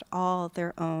sunspot all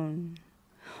their own.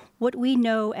 What we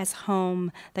know as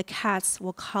home, the cats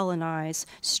will colonize,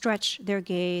 stretch their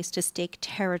gaze to stake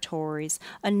territories,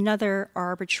 another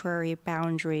arbitrary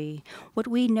boundary. What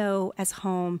we know as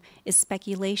home is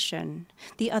speculation,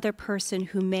 the other person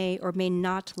who may or may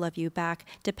not love you back,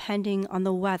 depending on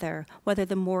the weather, whether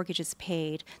the mortgage is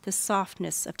paid, the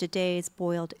softness of today's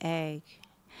boiled egg.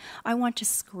 I want to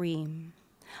scream.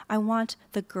 I want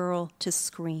the girl to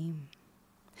scream.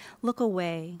 Look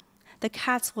away. The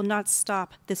cats will not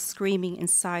stop this screaming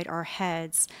inside our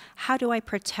heads. How do I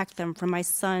protect them from my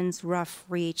son's rough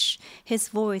reach? His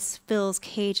voice fills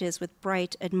cages with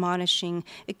bright admonishing,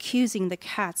 accusing the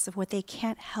cats of what they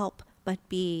can't help but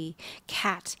be.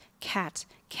 Cat, cat,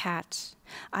 cat.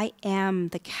 I am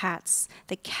the cat's.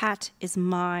 The cat is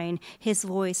mine. His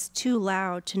voice too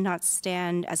loud to not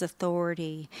stand as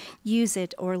authority. Use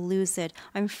it or lose it.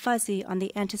 I'm fuzzy on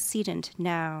the antecedent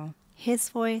now. His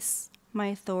voice, my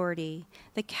authority.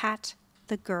 The cat,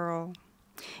 the girl.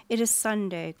 It is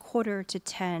Sunday,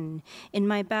 9:45. In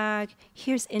my bag,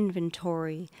 here's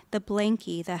inventory, the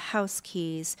blankie, the house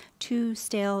keys, 2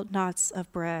 stale knots of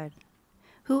bread.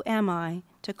 Who am I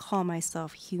to call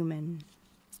myself human?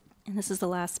 And this is the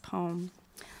last poem.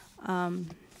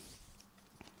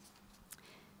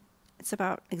 It's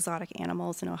about exotic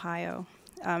animals in Ohio.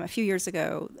 A few years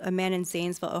ago, a man in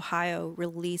Zanesville, Ohio,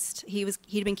 released,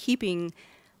 he'd been keeping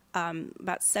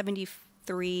about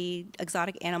 73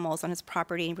 exotic animals on his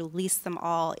property and released them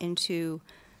all into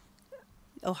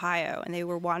Ohio, and they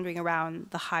were wandering around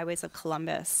the highways of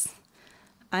Columbus.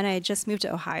 And I had just moved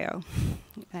to Ohio,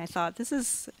 and I thought, this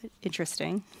is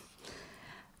interesting.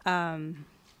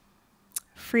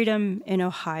 Freedom in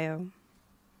Ohio.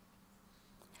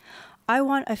 I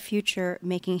want a future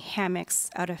making hammocks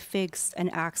out of figs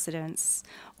and accidents,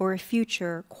 or a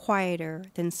future quieter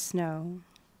than snow.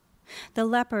 The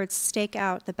leopards stake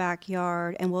out the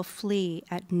backyard and will flee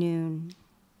at noon.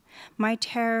 My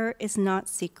terror is not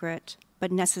secret,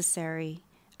 but necessary,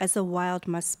 as the wild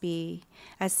must be,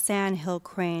 as sandhill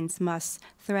cranes must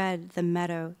thread the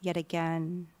meadow yet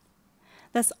again.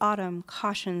 Thus autumn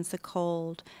cautions the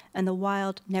cold, and the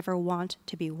wild never want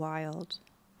to be wild.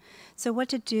 So what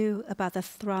to do about the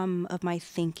thrum of my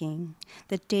thinking,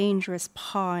 the dangerous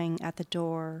pawing at the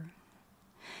door?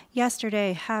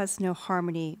 Yesterday has no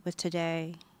harmony with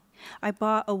today. I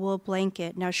bought a wool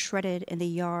blanket, now shredded in the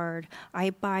yard. I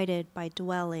abided by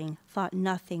dwelling, thought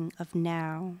nothing of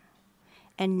now.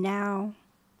 And now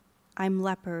I'm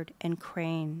leopard and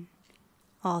crane.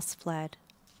 All's fled.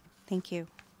 Thank you.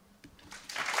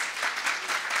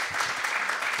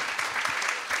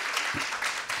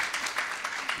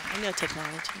 I know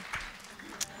technology.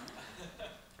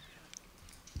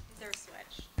 Is there a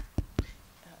switch?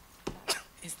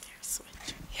 Is there a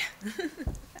switch? Yeah.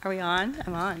 Are we on?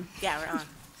 I'm on. Yeah, we're on.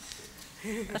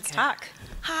 Let's talk.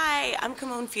 Hi, I'm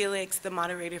Kimone Felix, the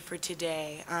moderator for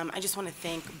today. I just want to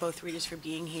thank both readers for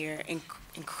being here.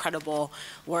 Incredible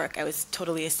work. I was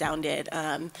totally astounded.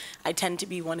 I tend to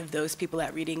be one of those people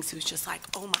at readings who's just like,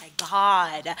 oh my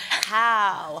God,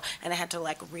 how? And I had to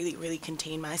like really, really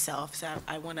contain myself. So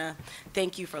I want to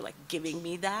thank you for like giving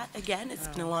me that again. It's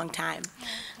been a long time.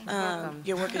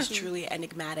 Your work is truly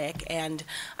enigmatic. And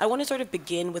I want to sort of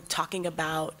begin with talking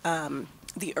about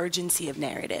the urgency of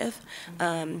narrative,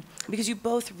 because you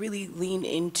both really lean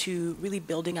into really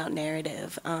building out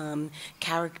narrative,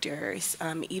 characters,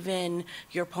 even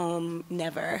your poem,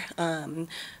 Never,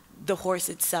 the horse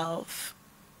itself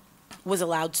was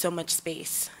allowed so much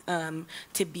space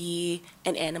to be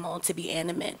an animal, to be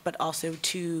animate, but also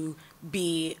to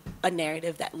be a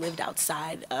narrative that lived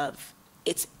outside of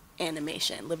its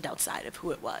animation, lived outside of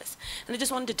who it was. And I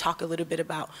just wanted to talk a little bit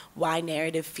about why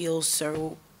narrative feels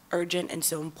so urgent and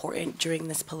so important during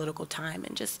this political time,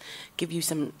 and just give you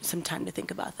some time to think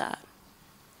about that.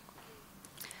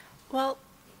 Well,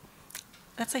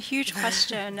 that's a huge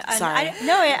question. Sorry.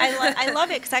 I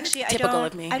love it because actually Typical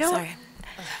of me. Sorry.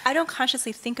 I don't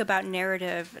consciously think about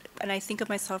narrative, and I think of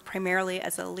myself primarily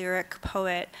as a lyric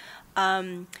poet.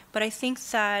 But I think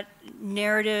that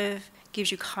narrative gives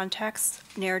you context.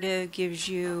 Narrative gives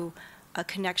you a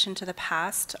connection to the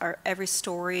past. Every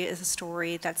story is a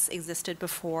story that's existed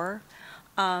before.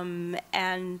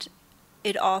 And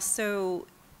it also,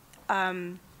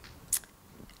 I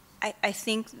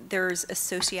think there's a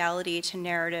sociality to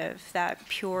narrative that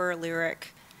pure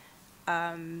lyric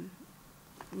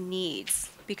needs,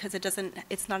 because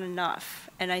it's not enough.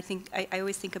 And I think, I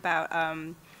always think about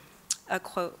a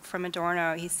quote from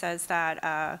Adorno. He says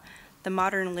that the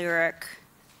modern lyric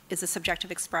is a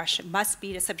subjective expression, must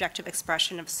be a subjective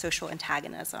expression of social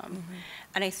antagonism. Mm-hmm.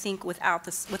 And I think without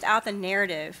the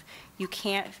narrative, you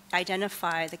can't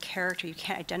identify the character, you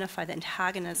can't identify the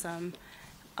antagonism,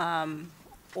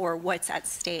 or what's at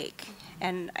stake.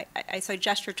 And so I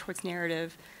gesture towards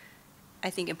narrative, I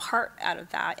think in part out of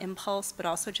that impulse, but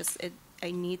also just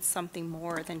I need something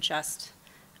more than just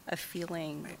a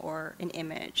feeling or an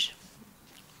image.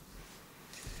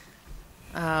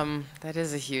 That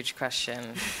is a huge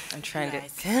question. I'm trying to,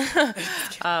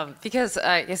 because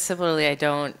I guess similarly, I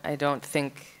don't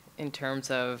think in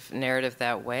terms of narrative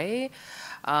that way.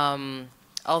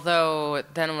 Although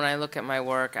then when I look at my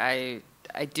work, I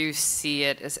do see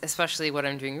it, especially what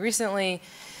I'm doing recently,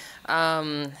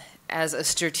 as a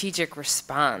strategic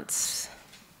response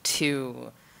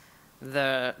to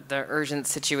the urgent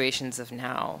situations of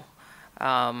now,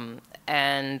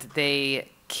 and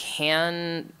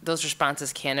those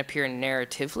responses can appear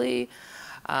narratively.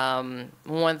 One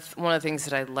of the things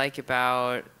that I like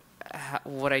about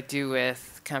what I do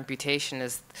with computation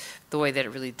is the way that it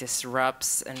really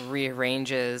disrupts and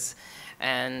rearranges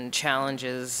and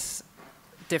challenges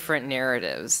different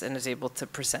narratives and is able to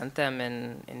present them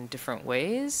in different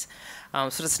ways. So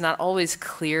it's not always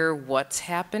clear what's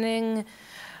happening,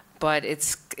 but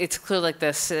it's clear, like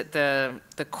the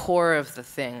core of the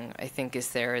thing, I think,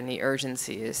 is there, and the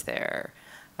urgency is there,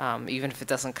 even if it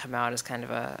doesn't come out as kind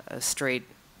of a straight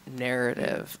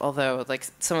narrative. Although, like,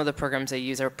 some of the programs I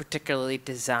use are particularly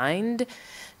designed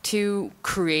to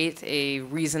create a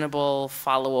reasonable,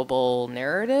 followable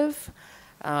narrative,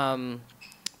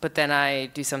 but then I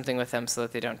do something with them so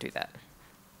that they don't do that.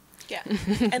 Yeah,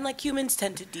 and like humans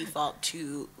tend to default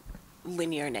to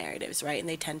linear narratives, right? And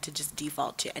they tend to just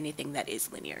default to anything that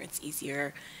is linear. It's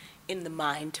easier in the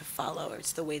mind to follow, or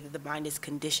it's the way that the mind is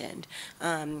conditioned.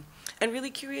 And really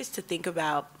curious to think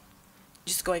about,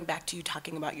 just going back to you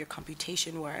talking about your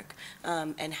computation work,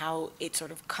 and how it sort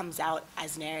of comes out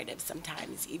as narrative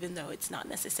sometimes, even though it's not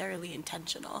necessarily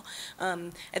intentional.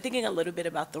 And thinking a little bit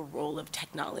about the role of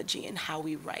technology and how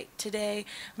we write today.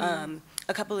 A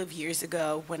couple of years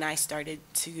ago, when I started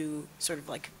to sort of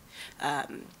like,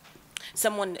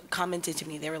 someone commented to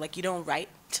me, they were like, you don't write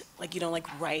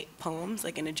poems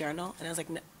like in a journal? And I was like,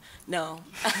 no,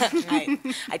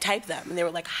 I type them. And they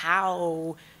were like,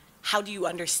 how do you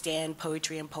understand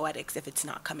poetry and poetics if it's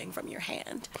not coming from your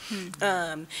hand?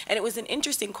 And it was an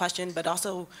interesting question, but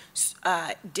also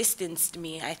distanced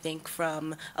me, I think,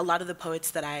 from a lot of the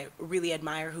poets that I really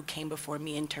admire who came before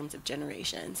me in terms of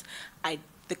generations.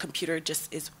 The computer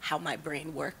just is how my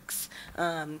brain works.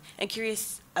 And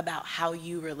curious about how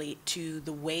you relate to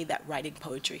the way that writing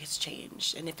poetry has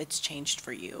changed, and if it's changed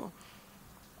for you.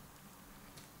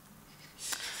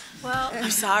 Well,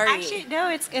 I'm sorry. Actually, no,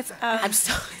 it's. I'm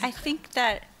sorry. I think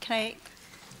that can I?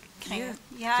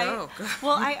 Yeah.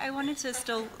 Well, I wanted to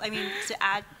still. I mean,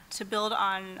 to build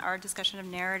on our discussion of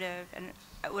narrative, and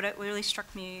what really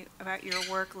struck me about your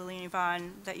work,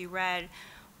 Lillian-Yvonne, that you read,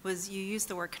 was you used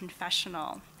the word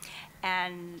confessional,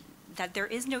 and that there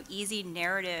is no easy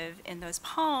narrative in those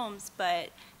poems, but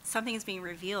something is being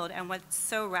revealed. And what's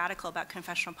so radical about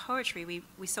confessional poetry,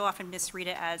 we so often misread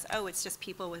it as, oh, it's just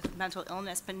people with mental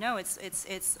illness, but no, it's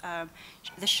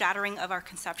the shattering of our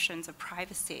conceptions of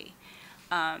privacy.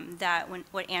 That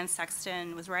what Anne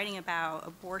Sexton was writing about,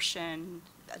 abortion,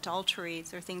 adultery,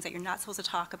 they're things that you're not supposed to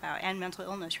talk about, and mental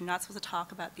illness, you're not supposed to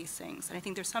talk about these things. And I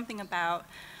think there's something about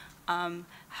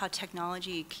how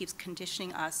technology keeps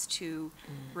conditioning us to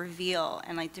reveal,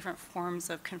 and like different forms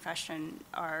of confession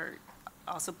are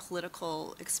also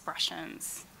political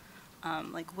expressions.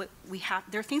 Like what we have,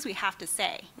 there are things we have to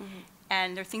say,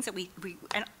 and there are things that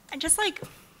and just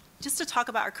to talk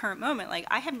about our current moment, like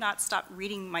I have not stopped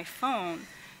reading my phone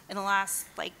in the last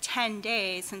like 10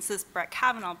 days since this Brett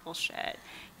Kavanaugh bullshit.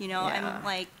 You know, yeah. I'm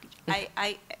like,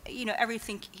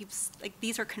 everything keeps, like,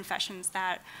 these are confessions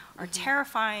that are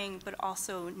terrifying, but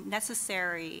also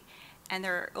necessary, and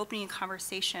they're opening a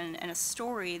conversation and a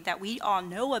story that we all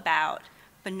know about,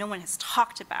 but no one has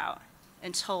talked about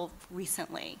until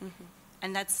recently.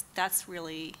 And that's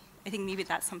really, I think maybe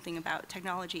that's something about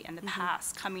technology and the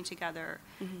past coming together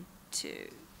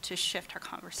to shift our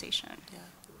conversation.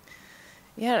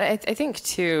 Yeah, I think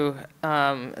too,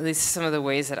 at least some of the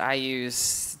ways that I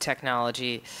use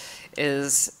technology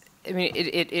is, I mean,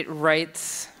 it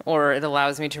writes, or it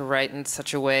allows me to write in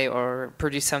such a way or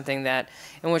produce something that,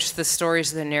 in which the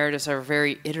stories, the narratives are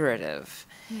very iterative.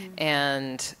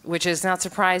 And which is not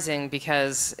surprising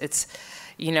because it's,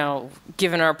 you know,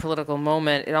 given our political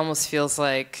moment, it almost feels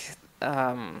like we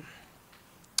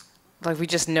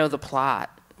just know the plot.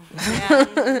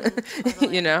 Yeah.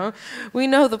 You know, we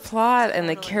know the plot and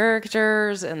the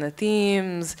characters and the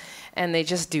themes, and they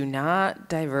just do not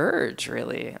diverge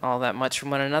really all that much from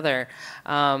one another.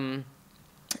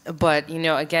 But, you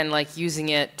know, again, like using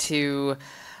it to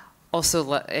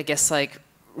also, I guess, like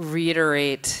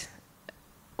reiterate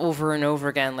over and over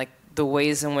again, like the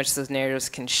ways in which those narratives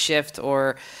can shift,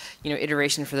 or, you know,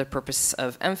 iteration for the purpose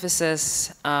of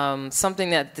emphasis.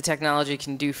 Something that the technology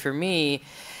can do for me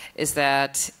is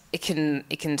that it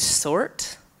can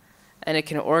sort and it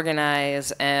can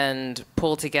organize and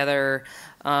pull together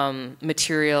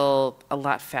material a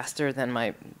lot faster than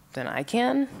I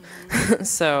can.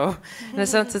 So in a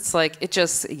sense, it's like it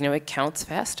just, it counts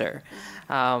faster.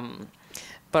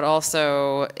 But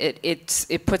also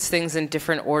it puts things in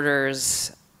different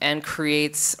orders and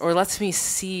creates or lets me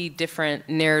see different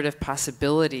narrative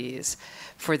possibilities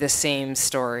for the same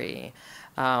story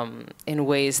in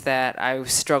ways that I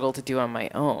struggle to do on my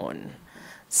own.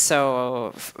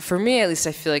 So for me, at least,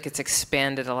 I feel like it's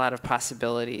expanded a lot of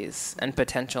possibilities and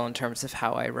potential in terms of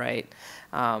how I write,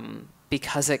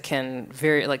 because it can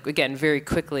very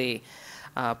quickly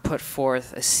put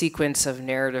forth a sequence of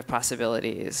narrative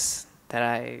possibilities that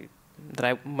I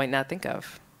might not think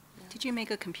of. Did you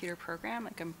make a computer program?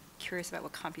 Like, I'm curious about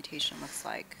what computation looks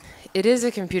like. It is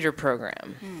a computer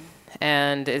program,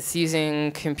 and it's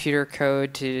using computer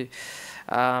code to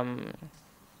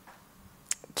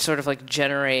sort of like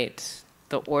generate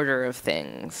the order of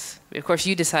things. Of course,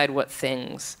 you decide what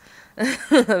things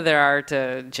there are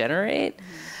to generate,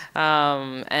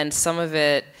 and some of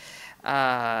it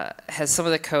has some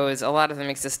of the codes. A lot of them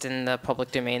exist in the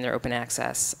public domain. They're open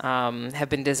access. Have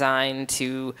been designed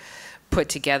to put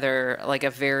together like a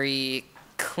very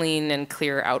clean and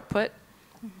clear output,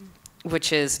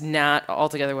 which is not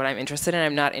altogether what I'm interested in.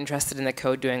 I'm not interested in the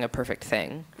code doing a perfect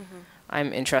thing.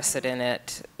 I'm interested in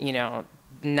it,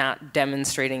 not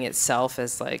demonstrating itself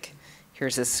as like,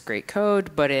 here's this great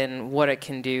code, but in what it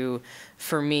can do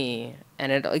for me.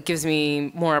 And it gives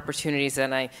me more opportunities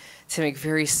to make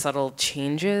very subtle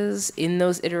changes in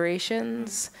those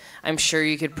iterations. I'm sure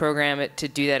you could program it to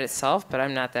do that itself, but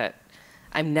I'm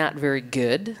not very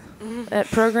good at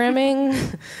programming.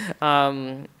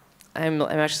 I'm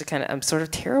actually I'm sort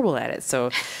of terrible at it.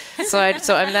 So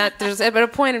I'm not, there's at a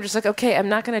point I'm just like, okay, I'm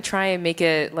not gonna try and make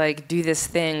it like do this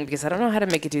thing because I don't know how to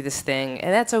make it do this thing,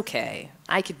 and that's okay.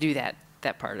 I could do that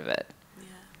part of it.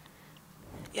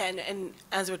 Yeah, and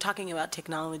as we're talking about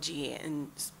technology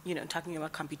and talking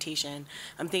about computation,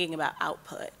 I'm thinking about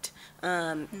output,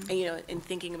 and and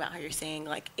thinking about how you're saying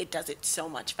like it does it so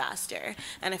much faster.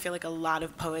 And I feel like a lot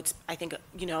of poets, I think a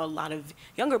lot of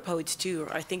younger poets too,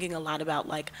 are thinking a lot about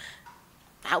like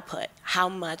output. How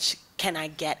much can I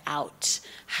get out?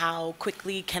 How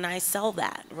quickly can I sell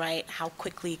that, right? How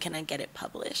quickly can I get it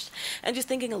published? And just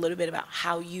thinking a little bit about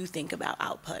how you think about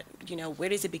output. Where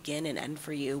does it begin and end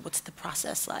for you? What's the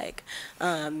process like?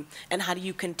 And how do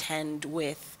you contend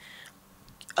with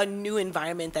a new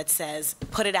environment that says,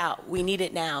 put it out, we need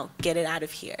it now, get it out of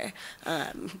here?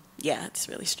 Yeah, it's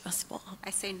really stressful.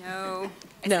 I say no.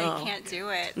 I No. say I can't do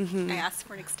it. I ask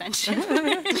for an extension.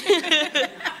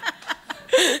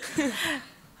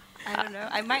 I don't know.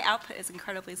 My output is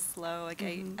incredibly slow. Like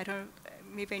I don't.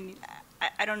 Maybe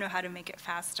I don't know how to make it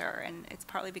faster, and it's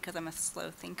partly because I'm a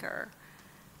slow thinker.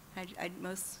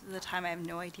 Most of the time I have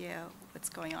no idea what's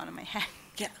going on in my head.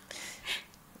 Yeah.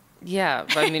 Yeah,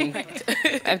 but I mean,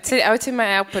 I would say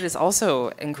my output is also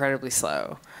incredibly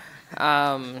slow.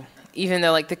 Even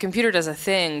though like the computer does a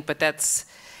thing, but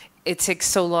it takes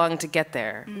so long to get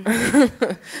there.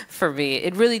 For me,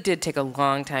 it really did take a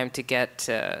long time to get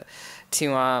to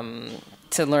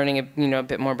learning a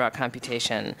bit more about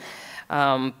computation.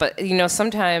 But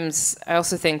sometimes I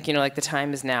also think like the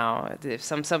time is now.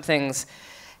 Some things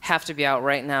have to be out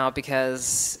right now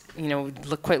because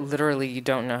quite literally you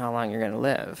don't know how long you're going to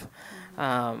live.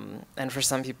 And for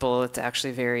some people it's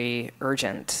actually very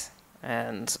urgent.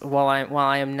 And while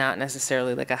I am not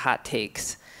necessarily like a hot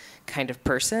takes kind of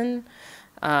person,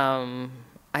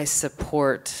 I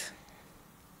support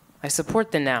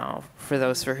the now for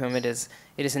those for whom it is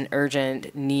an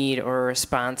urgent need or a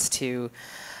response to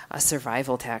a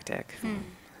survival tactic.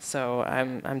 So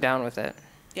I'm down with it.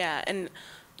 Yeah, and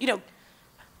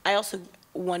I also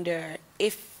wonder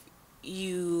if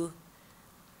it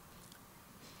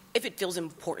feels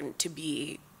important to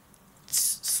be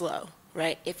slow,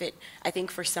 right? I think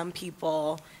for some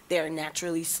people they're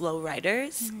naturally slow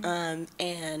writers,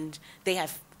 and they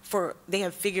have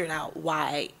figured out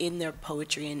why in their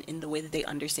poetry and in the way that they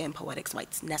understand poetics why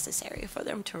it's necessary for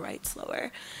them to write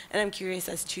slower. And I'm curious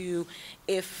as to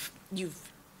if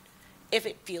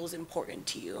it feels important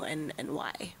to you and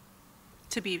why.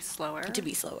 To be slower. To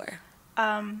be slower.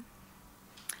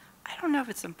 I don't know if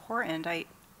it's important. I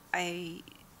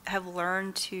have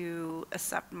learned to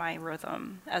accept my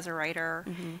rhythm as a writer,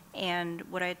 and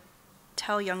what I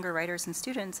tell younger writers and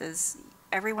students is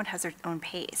everyone has their own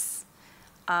pace,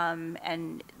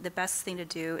 and the best thing to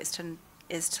do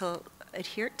is to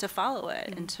adhere to follow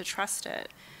it and to trust it,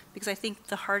 because I think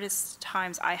the hardest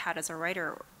times I had as a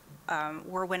writer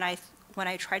were when I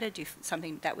tried to do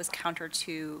something that was counter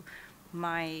to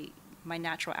my my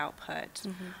natural output.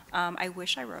 I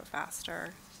wish I wrote faster.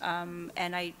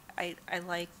 And I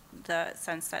like the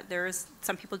sense that there's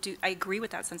some people do, I agree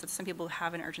with that sense that some people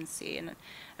have an urgency, and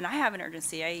I have an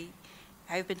urgency.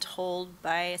 I've been told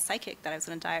by a psychic that I was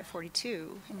going to die at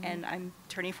 42, and I'm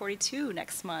turning 42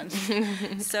 next month.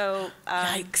 So,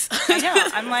 Yikes. I know,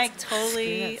 I'm like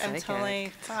totally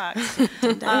fucked.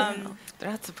 They're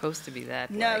not supposed to be that.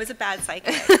 No, it was a bad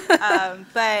psychic.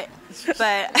 But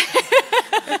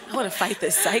I want to fight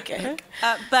this psychic.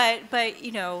 but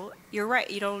you know, you're right.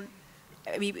 You don't.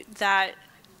 I mean that.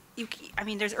 I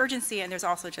mean, there's urgency, and there's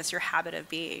also just your habit of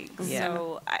being. Yeah.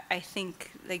 So I think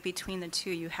like between the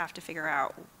two, you have to figure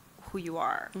out who you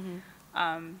are.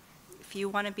 If you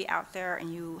want to be out there,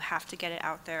 and you have to get it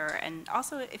out there, and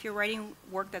also if you're writing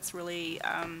work that's really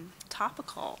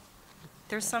topical,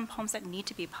 there's some poems that need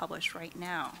to be published right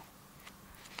now.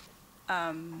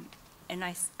 And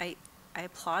I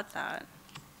applaud that.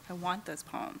 I want those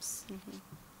poems.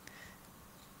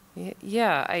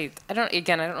 Yeah, I don't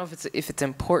know if it's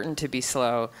important to be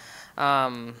slow.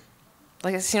 Like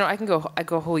I said, you know, I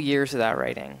go whole years without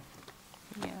writing.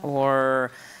 Yeah.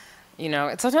 Or, you know,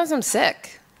 and sometimes I'm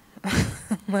sick.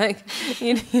 Like,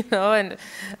 you know, and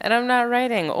I'm not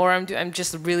writing, or I'm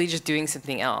just really just doing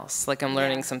something else. Like I'm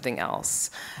learning something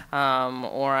else,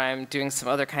 or I'm doing some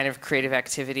other kind of creative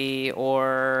activity,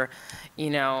 or, you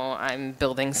know, I'm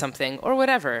building something, or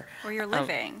whatever. Or you're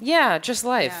living. Yeah, just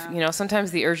life. Yeah. You know,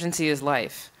 sometimes the urgency is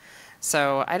life.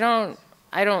 So I don't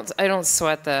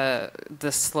sweat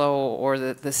the slow or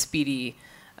the speedy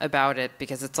about it,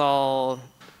 because it's all,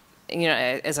 you know,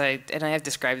 as I have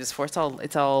described this before,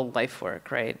 it's all life work,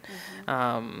 right?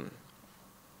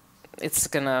 It's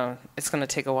gonna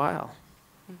take a while.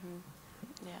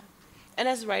 Yeah. And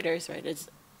as writers, right,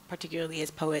 particularly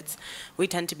as poets, we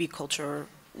tend to be culture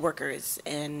workers,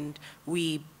 and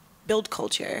we build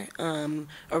culture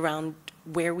around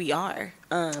where we are.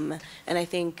 And I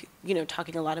think, you know,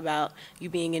 talking a lot about you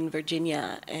being in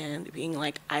Virginia and being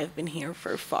like, I've been here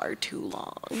for far too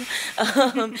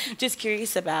long. Just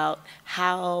curious about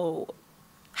how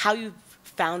you've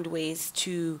found ways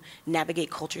to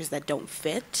navigate cultures that don't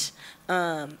fit,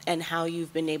 and how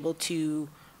you've been able to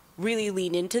really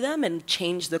lean into them and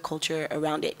change the culture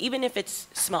around it, even if it's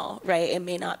small, right? It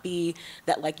may not be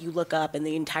that like you look up and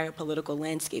the entire political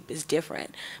landscape is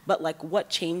different, but like what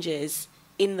changes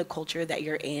in the culture that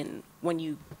you're in when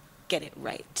you get it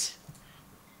right,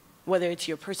 whether it's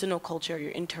your personal culture or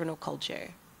your internal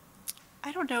culture.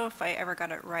 I don't know if I ever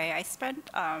got it right. I spent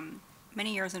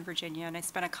many years in Virginia, and I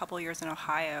spent a couple years in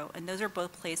Ohio, and those are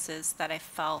both places that I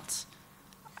felt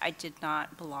I did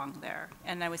not belong there,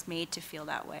 and I was made to feel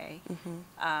that way,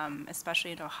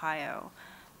 especially in Ohio.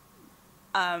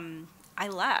 I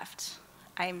left.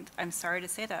 I'm sorry to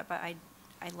say that, but I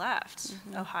left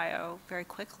Ohio very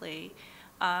quickly.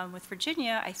 With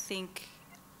Virginia, I think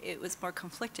it was more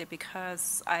conflicted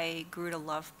because I grew to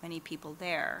love many people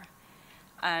there,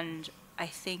 and I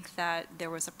think that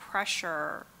there was a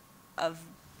pressure of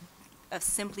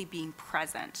simply being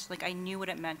present. Like I knew what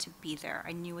it meant to be there.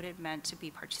 I knew what it meant to be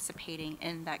participating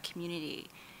in that community.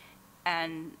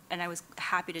 And I was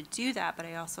happy to do that, but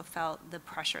I also felt the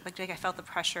pressure. Like I felt the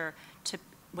pressure to,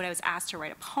 when I was asked to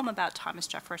write a poem about Thomas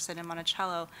Jefferson and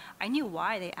Monticello, I knew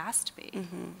why they asked me.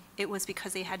 It was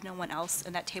because they had no one else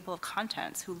in that table of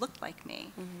contents who looked like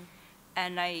me.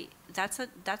 And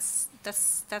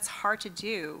that's hard to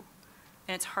do.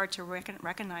 And it's hard to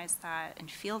recognize that and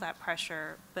feel that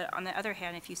pressure. But on the other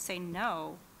hand, if you say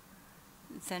no,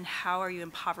 then how are you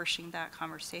impoverishing that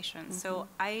conversation? So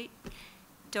I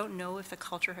don't know if the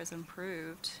culture has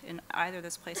improved in either of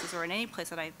those places or in any place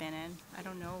that I've been in. I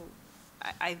don't know.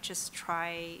 I just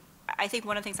try. I think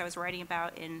one of the things I was writing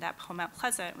about in that poem Mount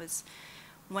Pleasant was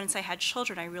once I had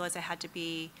children, I realized I had to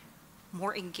be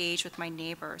more engaged with my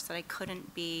neighbors, that I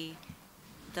couldn't be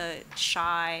the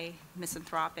shy,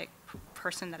 misanthropic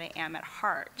person that I am at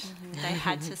heart. I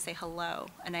had to say hello,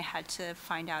 and I had to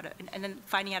find out, and then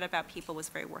finding out about people was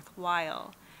very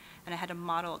worthwhile, and I had to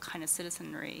model a kind of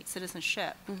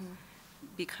citizenship,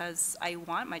 because I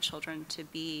want my children to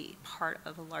be part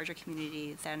of a larger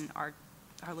community than our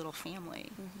little family.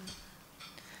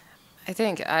 I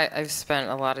think I've spent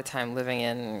a lot of time living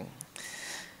in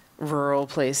rural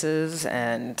places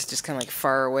and just kind of like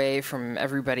far away from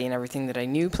everybody and everything that I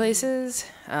knew places.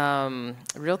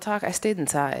 Real talk, I stayed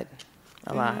inside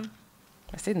a lot.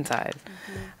 I stayed inside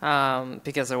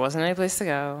because there wasn't any place to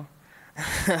go.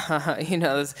 You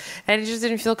know, and it just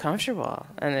didn't feel comfortable.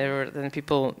 And then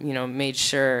people, you know, made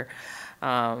sure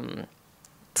to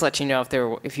let you know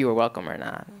if you were welcome or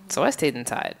not. So I stayed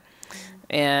inside,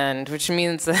 and which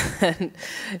means that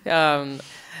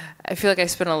I feel like I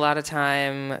spent a lot of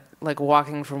time like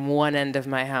walking from one end of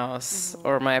my house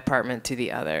or my apartment to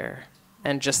the other,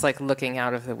 and just like looking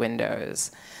out of the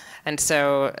windows. And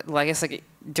so, I guess like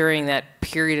during that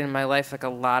period in my life, like a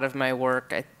lot of my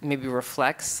work maybe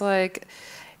reflects like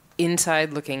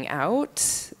inside looking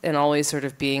out and always sort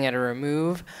of being at a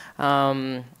remove,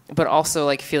 but also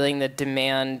like feeling the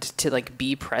demand to like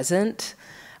be present.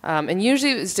 And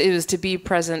usually it was to be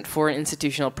present for an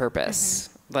institutional purpose,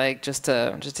 like just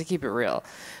to keep it real.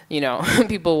 You know,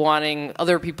 people wanting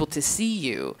other people to see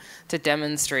you, to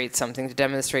demonstrate something, to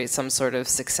demonstrate some sort of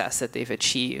success that they've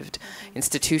achieved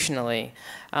institutionally.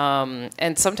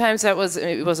 And sometimes it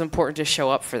was important to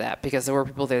show up for that because there were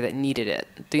people there that needed it.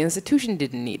 The institution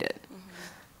didn't need it.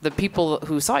 The people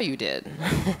who saw you did.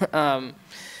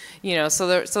 You know, so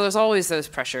there's always those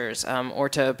pressures, or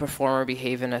to perform or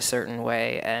behave in a certain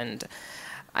way. And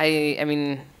I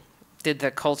mean, did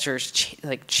the cultures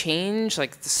change,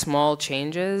 like the small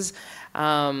changes?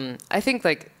 I think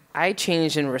like I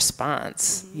changed in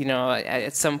response. You know,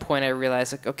 at some point I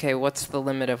realized like, okay, what's the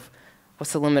limit of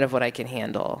what I can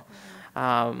handle?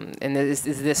 And is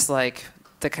this like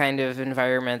the kind of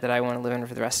environment that I want to live in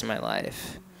for the rest of my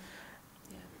life?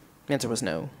 The answer was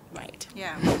no. Right.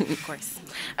 Yeah. Of course.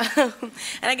 And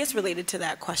I guess related to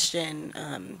that question,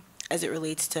 as it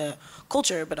relates to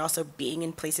culture, but also being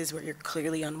in places where you're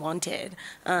clearly unwanted.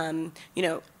 You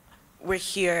know, we're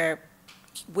here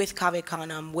with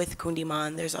Canem, with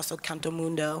Kundiman. There's also Canto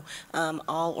Mundo,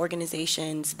 all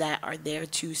organizations that are there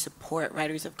to support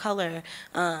writers of color.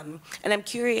 And I'm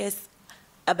curious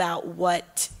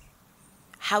about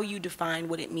how you define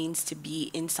what it means to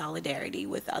be in solidarity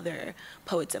with other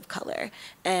poets of color.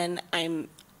 And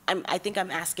I think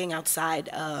I'm asking outside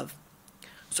of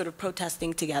sort of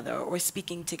protesting together or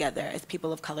speaking together as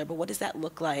people of color, but what does that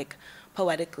look like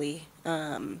poetically?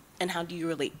 And how do you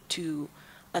relate to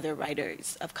other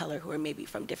writers of color who are maybe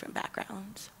from different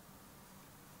backgrounds?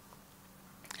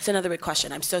 It's another big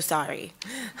question, I'm so sorry.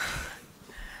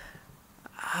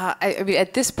 I mean,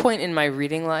 at this point in my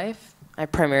reading life, I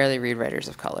primarily read writers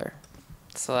of color.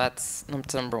 So that's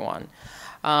number one.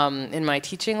 In my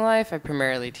teaching life, I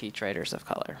primarily teach writers of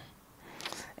color.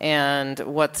 And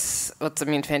what's I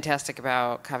mean, fantastic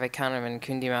about Canem and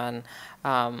Kundiman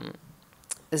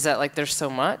is that like there's so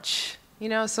much, you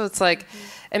know. So it's like,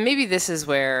 and maybe this is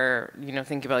where, you know,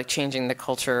 think about like changing the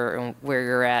culture and where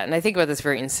you're at. And I think about this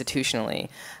very institutionally,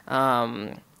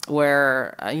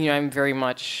 where you know, I'm very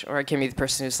much, or I can be the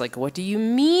person who's like, what do you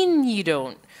mean you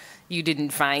didn't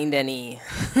find any?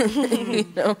 You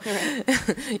know,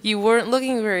 you weren't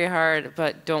looking very hard,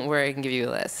 but don't worry, I can give you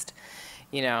a list.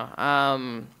 You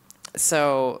know,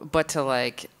 so, but to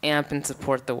like amp and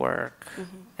support the work,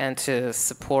 and to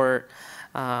support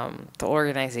the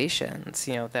organizations,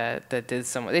 you know, that did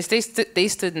they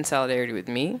stood in solidarity with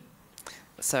me.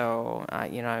 So,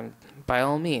 you know, by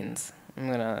all means,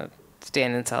 I'm gonna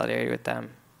stand in solidarity with them.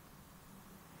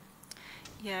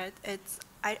 Yeah,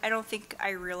 I don't think I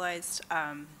realized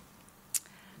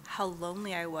how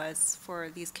lonely I was for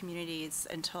these communities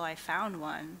until I found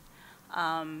one.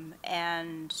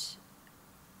 And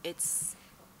it's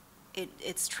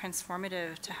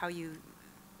transformative to how you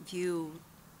view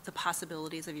the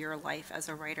possibilities of your life as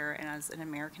a writer and as an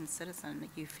American citizen.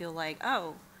 You feel like,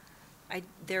 oh,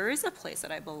 there is a place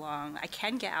that I belong. I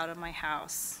can get out of my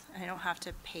house. I don't have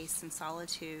to pace in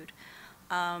solitude.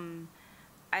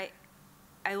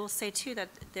 I will say too that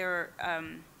there,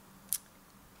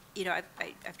 you know,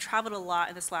 I've traveled a lot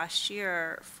in this last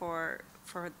year for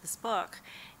this book,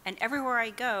 and everywhere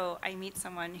I go, I meet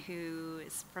someone who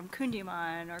is from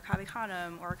Kundiman or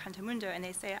Canem or Canto Mundo, and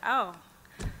they say, "Oh,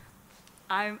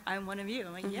 I'm one of you."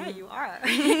 I'm like, "Yeah, you are."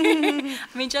 I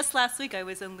mean, just last week I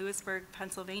was in Lewisburg,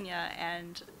 Pennsylvania,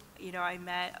 and you know, I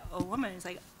met a woman who's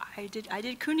like, "I did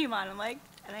Kundiman." I'm like,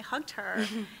 and I hugged her,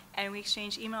 and we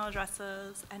exchanged email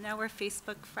addresses, and now we're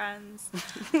Facebook friends.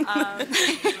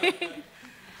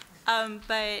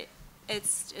 But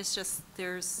it's just,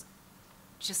 there's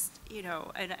just, you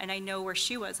know, and I know where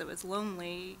she was. It was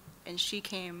lonely, and she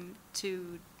came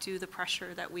to do the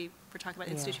pressure that we were talking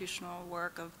about, institutional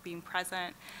work of being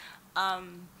present,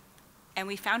 and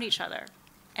we found each other.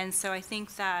 And so I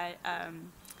think that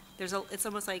it's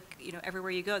almost like, you know,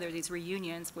 everywhere you go, there are these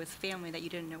reunions with family that you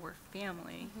didn't know were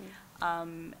family.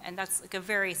 And that's like a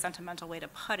very sentimental way to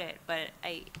put it, but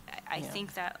I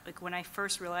think that like when I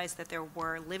first realized that there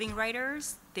were living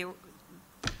writers,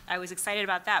 I was excited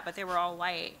about that, but they were all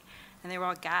white and they were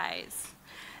all guys.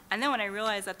 And then when I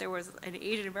realized that there was an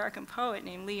Asian American poet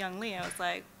named Lillian Ali, I was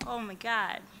like, oh my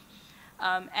God.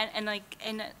 And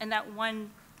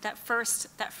that first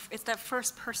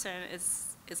person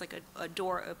is is like a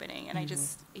door opening, and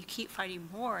you keep finding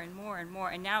more and more and more,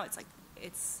 and now it's like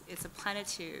it's a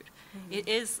plenitude. It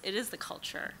is the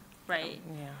culture, right?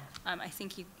 Yeah. I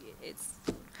think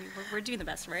we're doing the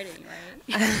best writing,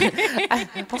 right?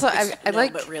 I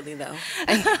like, but really though.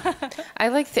 I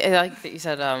like that you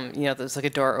said, there's like a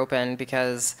door open,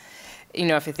 because,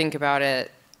 if you think about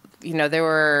it, there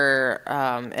were,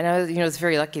 and I was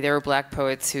very lucky. There were Black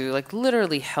poets who like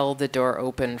literally held the door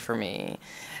open for me,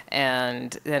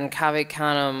 and then Cave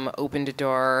Canem opened a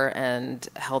door and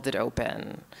held it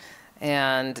open.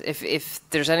 And if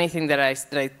there's anything that I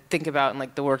think about in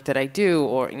like the work that I do,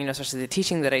 or especially the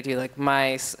teaching that I do, like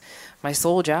my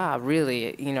sole job really,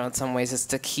 in some ways, is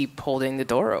to keep holding the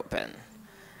door open.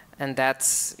 And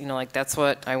that's that's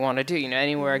what I want to do.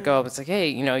 Anywhere I go, it's like, hey,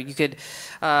 you could.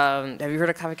 Have you heard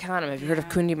of Cave Canem? Have you heard of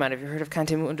Kundiman? Have you heard of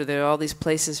Cantemundo? There are all these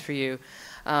places for you.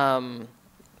 And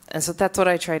so that's what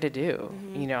I try to do.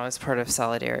 As part of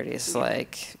solidarity, it's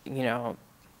like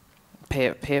pay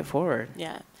it forward.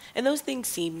 Yeah. And those things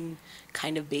seem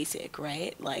kind of basic,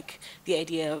 right? Like the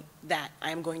idea that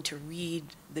I'm going to read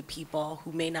the people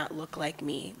who may not look like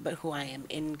me, but who I am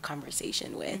in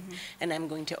conversation with. And I'm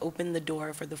going to open the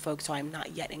door for the folks who I'm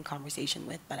not yet in conversation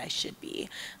with, but I should be.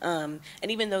 And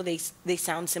even though they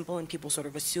sound simple and people sort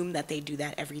of assume that they do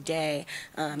that every day,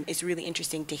 it's really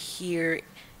interesting to hear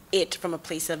it from a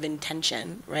place of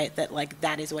intention, right? That like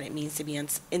that is what it means to be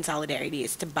in solidarity,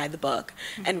 is to buy the book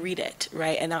and read it,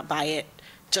 right? And not buy it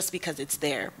just because it's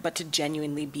there, but to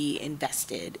genuinely be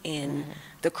invested in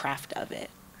the craft of it.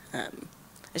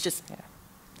 It's just,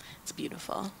 it's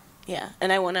beautiful. Yeah,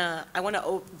 and I wanna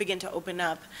begin to open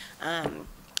up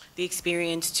the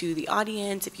experience to the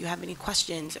audience. If you have any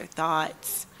questions or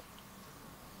thoughts.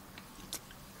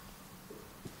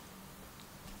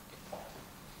 Do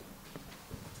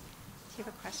you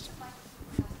have a question?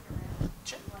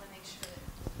 Sure.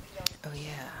 Oh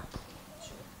yeah.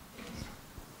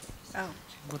 Oh.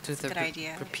 We'll do the Good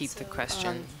idea. repeat the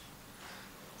question.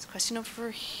 There's a question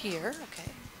over here.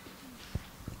 Okay.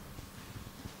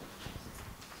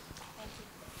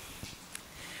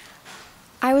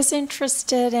 I was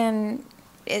interested in,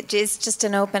 it is just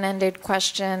an open-ended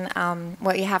question,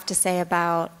 what you have to say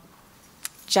about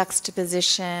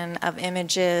juxtaposition of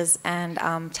images and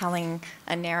telling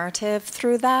a narrative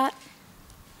through that.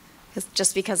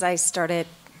 Just because I started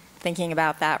thinking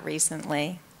about that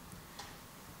recently.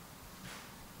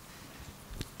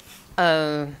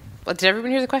 Did everyone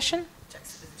hear the question?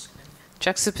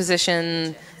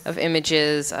 Juxtaposition of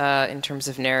images in terms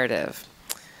of narrative.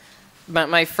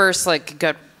 My first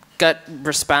gut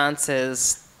response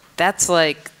is that's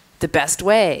like the best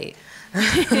way.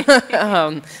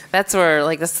 That's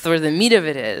where the meat of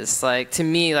it is. Like to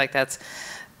me, like that's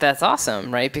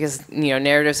awesome, right? Because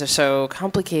narratives are so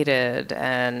complicated,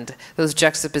 and those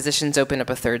juxtapositions open up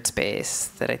a third space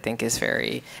that I think is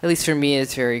very, at least for me,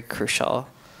 is very crucial.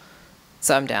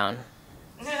 So I'm down.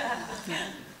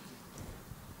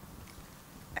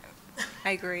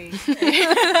 I agree.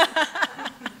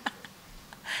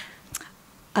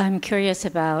 I'm curious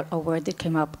about a word that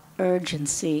came up,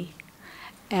 urgency.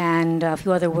 And a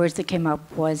few other words that came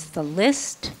up was the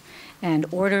list and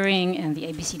ordering, and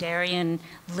the abecedarian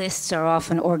lists are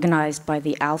often organized by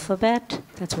the alphabet.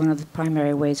 That's one of the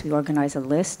primary ways we organize a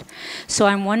list. So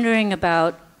I'm wondering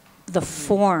about the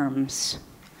forms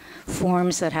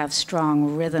that have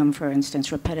strong rhythm, for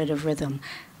instance, repetitive rhythm.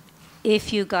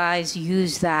 If you guys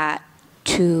use that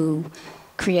to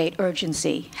create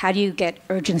urgency, how do you get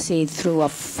urgency through a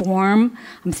form?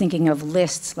 I'm thinking of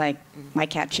lists like My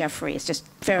Cat Jeffrey. It's just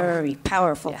very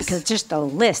powerful because it's just a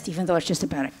list, even though it's just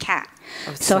about a cat.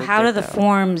 So how do the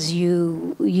forms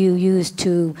you use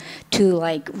to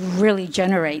like really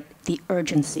generate the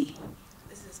urgency?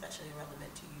 This is especially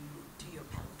relevant to your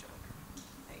palindrome,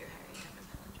 that you're having a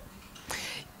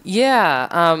palindrome.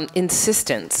 Yeah,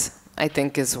 insistence, I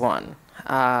think, is one.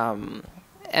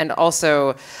 And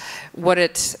also,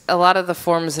 a lot of the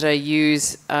forms that I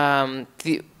use,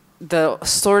 the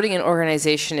sorting and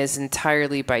organization is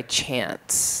entirely by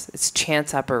chance. It's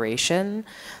chance operation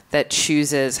that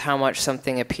chooses how much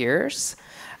something appears.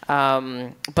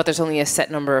 But there's only a set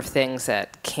number of things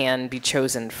that can be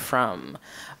chosen from.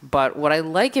 But what I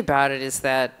like about it is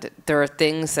that there are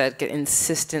things that get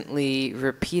insistently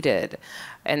repeated.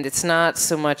 And it's not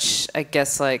so much, I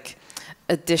guess, like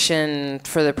addition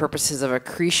for the purposes of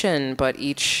accretion, but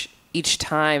each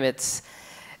time it's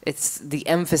the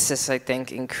emphasis, I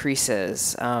think,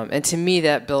 increases. And to me,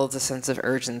 that builds a sense of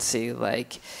urgency.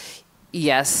 Like,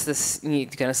 yes, you're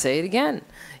going to say it again,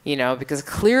 because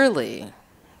clearly,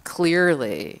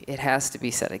 it has to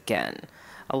be said again.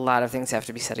 a lot of things have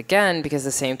to be said again because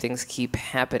the same things keep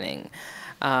happening.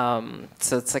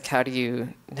 So it's like, how do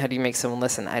you make someone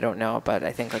listen? I don't know, but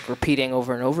I think like repeating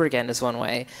over and over again is one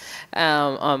way.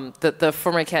 The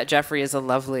For My Cat Jeffrey is a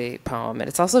lovely poem, and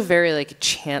it's also very like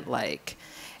chant-like.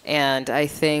 And I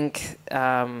think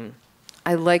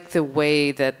I like the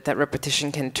way that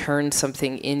repetition can turn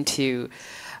something into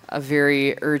a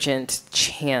very urgent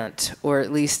chant, or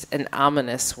at least an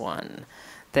ominous one,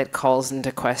 that calls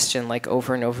into question, like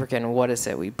over and over again, what is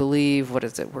it we believe? What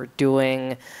is it we're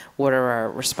doing? What are our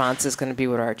responses going to be?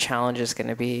 What are our challenges going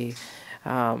to be?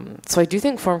 So I do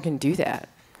think form can do that,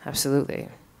 absolutely.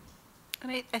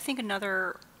 And I think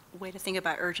another way to think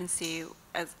about urgency,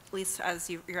 at least as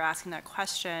you're asking that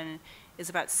question, is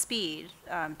about speed,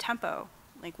 tempo,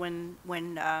 like when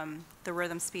the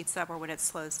rhythm speeds up or when it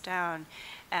slows down.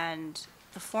 And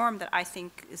the form that I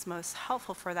think is most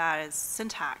helpful for that is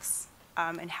syntax.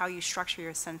 And how you structure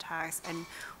your syntax, and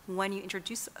when you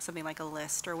introduce something like a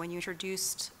list, or when you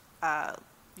introduced,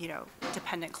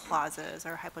 dependent clauses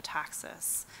or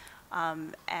hypotaxis,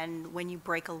 and when you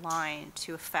break a line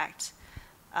to affect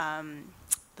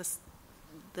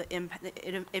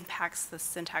it impacts the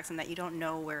syntax, and that you don't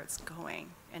know where it's going,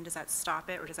 and does that stop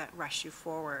it or does that rush you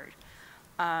forward?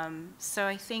 So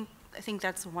I think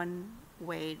that's one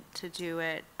way to do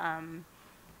it.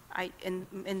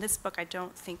 In this book, I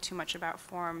don't think too much about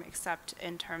form, except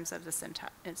in terms of the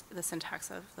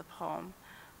syntax of the poem.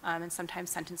 And sometimes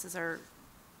sentences are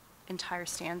entire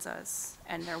stanzas,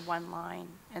 and they're one line,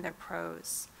 and they're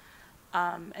prose.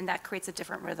 And that creates a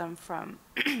different rhythm from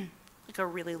like a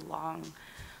really long,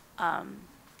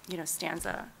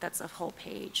 stanza that's a whole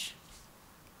page.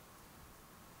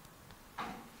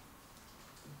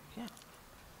 Yeah.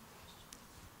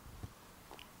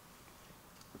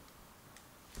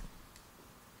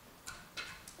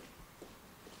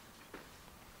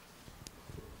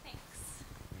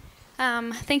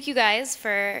 Thank you guys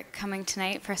for coming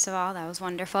tonight, first of all. That was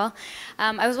wonderful.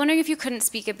 I was wondering if you couldn't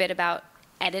speak a bit about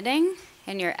editing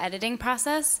and your editing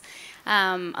process,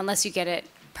 unless you get it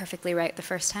perfectly right the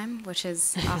first time, which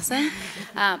is awesome.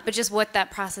 But just what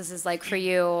that process is like for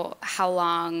you, how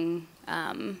long,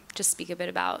 just speak a bit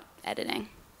about editing.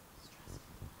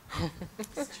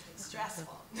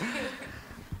 Stressful.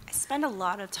 I spend a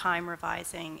lot of time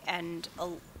revising, and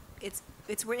it's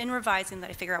in revising that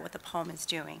I figure out what the poem is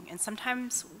doing. And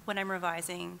sometimes when I'm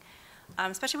revising,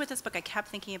 especially with this book, I kept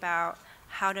thinking about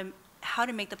how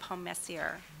to make the poem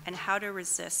messier and how to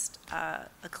resist a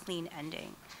clean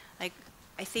ending. Like,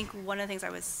 I think one of the things I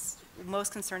was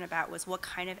most concerned about was what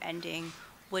kind of ending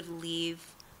would leave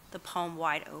the poem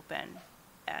wide open,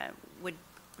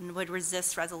 would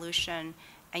resist resolution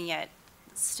and yet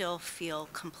still feel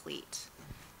complete.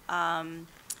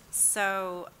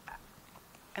 So,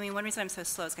 I mean, one reason I'm so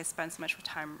slow is because I spend so much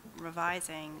time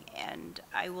revising, and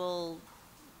I will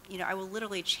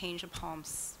literally change a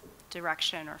poem's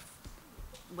direction or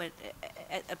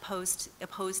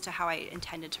opposed to how I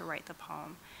intended to write the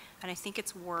poem. And I think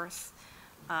it's worth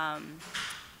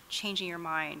changing your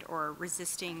mind or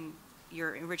resisting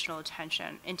your original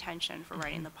intention for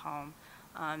writing the poem,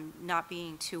 not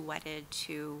being too wedded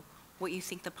to what you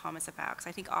think the poem is about. Because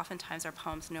I think oftentimes our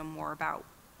poems know more about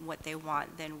what they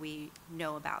want than we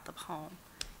know about the poem,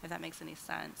 if that makes any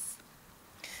sense.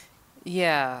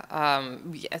 Yeah,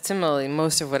 similarly,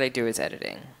 most of what I do is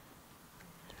editing.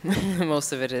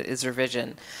 Most of it is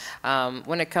revision.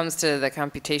 When it comes to the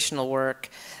computational work,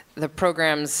 the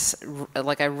programs,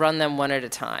 like I run them one at a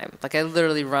time. Like I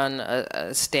literally run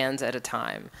a stanza at a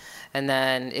time. And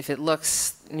then if it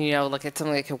looks, like it's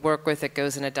something I could work with, it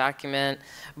goes in a document.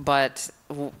 But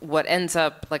what ends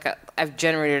up, like I've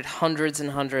generated hundreds and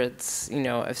hundreds,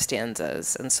 of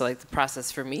stanzas. And so like the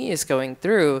process for me is going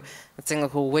through and saying,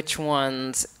 like, well, which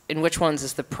ones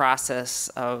is the process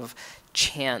of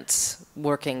chance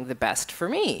working the best for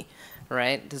me,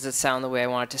 right? Does it sound the way I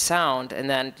want it to sound? And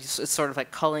then it's sort of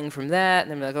like culling from that,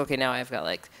 and then I'm like, okay, now I've got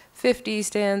like 50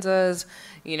 stanzas,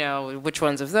 which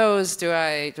ones of those do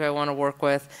I want to work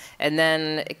with? And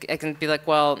then I can be like,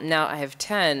 well, now I have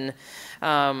 10,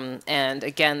 and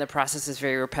again, the process is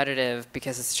very repetitive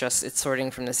because it's sorting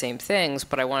from the same things,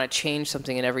 but I want to change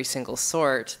something in every single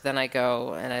sort. Then I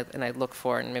go and I look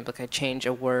for it, and maybe like I change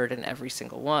a word in every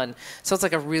single one. So it's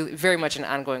like very much an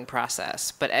ongoing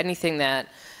process. But anything that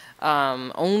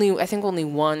I think only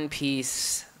one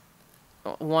piece,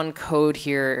 one code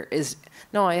here is,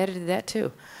 no, I edited that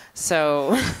too.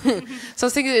 So, so I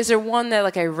was thinking, is there one that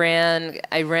like I ran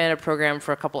a program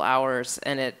for a couple hours,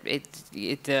 and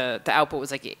the output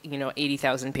was like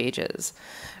 80,000 pages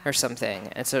or something,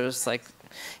 and so it was like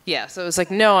Yeah, so it was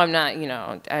like, no, I'm not,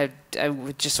 I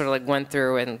just sort of like went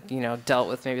through and, dealt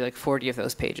with maybe like 40 of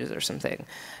those pages or something.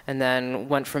 And then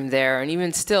went from there, and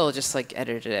even still just like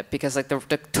edited it, because like the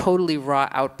totally raw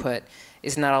output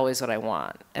is not always what I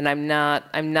want. And I'm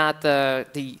not the,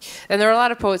 and there are a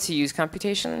lot of poets who use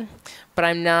computation, but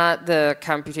I'm not the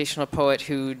computational poet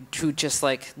who just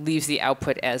like leaves the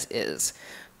output as is.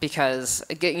 Because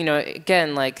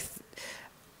again, like,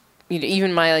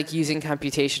 even my like using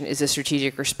computation is a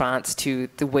strategic response to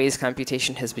the ways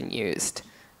computation has been used,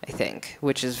 I think,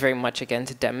 which is very much, again,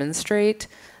 to demonstrate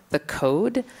the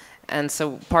code. And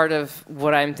so part of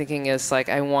what I'm thinking is like,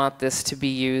 I want this to be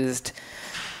used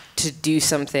to do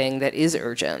something that is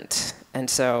urgent. And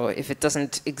so if it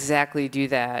doesn't exactly do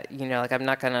that, like I'm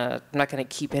not gonna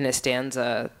keep in a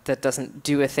stanza that doesn't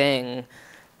do a thing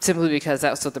simply because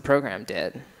that's what the program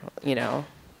did,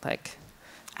 like.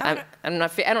 I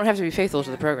don't have to be faithful to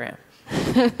the program.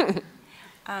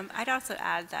 I'd also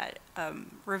add that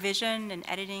revision and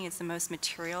editing is the most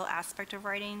material aspect of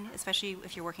writing, especially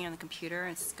if you're working on the computer.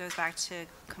 This goes back to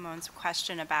Kamon's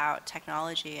question about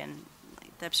technology and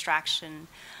the abstraction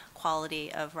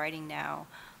quality of writing now.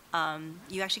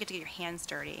 You actually get to get your hands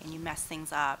dirty and you mess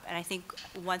things up. And I think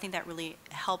one thing that really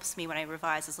helps me when I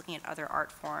revise is looking at other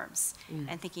art forms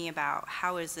and thinking about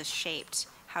how is this shaped.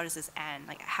 How does this end?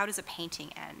 Like, how does a painting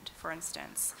end, for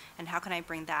instance? And how can I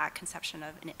bring that conception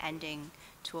of an ending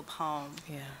to a poem?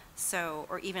 Yeah. So,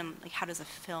 or even, like, how does a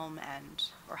film end?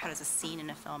 Or how does a scene in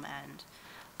a film end?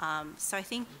 So I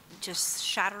think just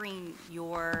shattering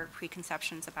your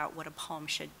preconceptions about what a poem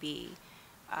should be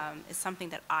is something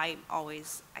that I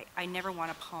never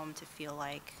want a poem to feel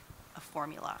like a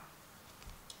formula.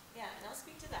 Yeah, and I'll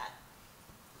speak to that.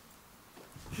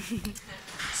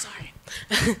 Sorry.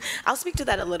 I'll speak to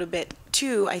that a little bit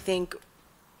too. I think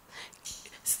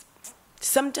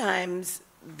sometimes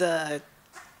the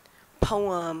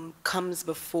poem comes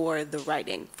before the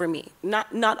writing for me.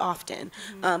 Not often,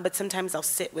 but sometimes I'll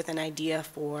sit with an idea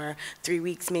for 3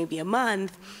 weeks, maybe a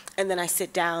month, and then I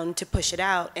sit down to push it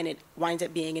out, and it winds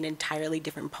up being an entirely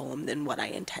different poem than what I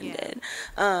intended.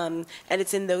 And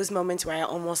it's in those moments where I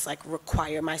almost like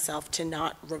require myself to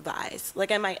not revise.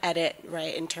 Like I might edit,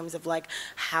 right, in terms of like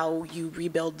how you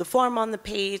rebuild the form on the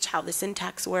page, how the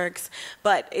syntax works,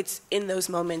 but it's in those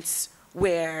moments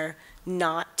where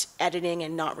not editing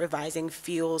and not revising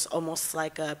feels almost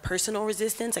like a personal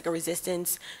resistance, like a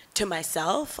resistance to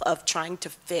myself of trying to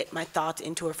fit my thoughts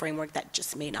into a framework that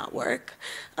just may not work.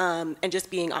 And just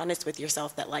being honest with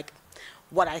yourself that like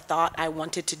what I thought I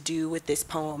wanted to do with this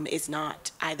poem is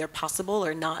not either possible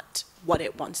or not what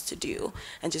it wants to do,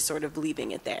 and just sort of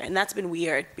leaving it there. And that's been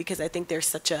weird because I think there's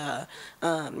such a,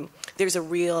 there's a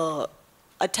real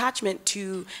attachment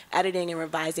to editing and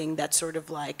revising that sort of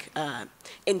like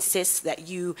insists that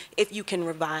if you can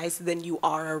revise, then you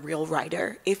are a real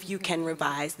writer. If you can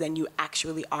revise, then you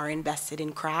actually are invested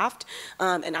in craft.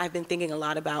 And I've been thinking a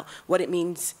lot about what it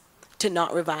means to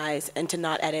not revise and to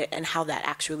not edit, and how that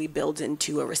actually builds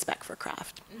into a respect for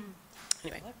craft.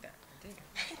 Anyway. I like that.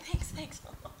 Thanks.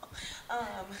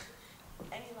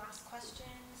 Any last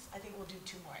questions? I think we'll do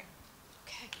 2 more.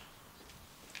 Okay.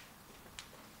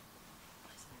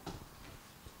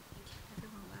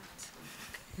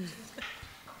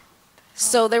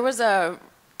 So there was a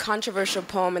controversial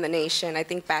poem in The Nation, I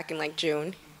think back in like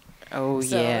June. Oh,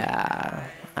 yeah.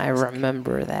 I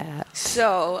remember that.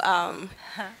 So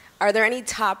are there any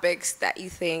topics that you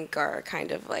think are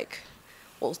kind of like,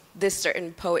 well, this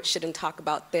certain poet shouldn't talk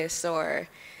about this, or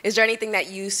is there anything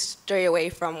that you stray away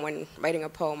from when writing a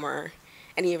poem, or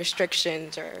any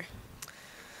restrictions? Or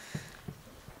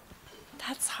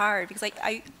That's hard because like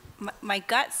my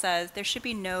gut says there should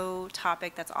be no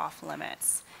topic that's off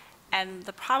limits. And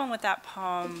the problem with that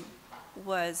poem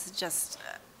was just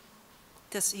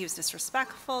he was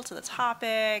disrespectful to the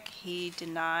topic. He did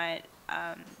not,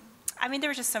 I mean, there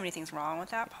were just so many things wrong with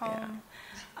that poem.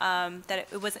 That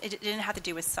it didn't have to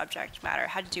do with subject matter. It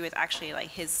had to do with actually like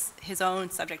his own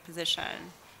subject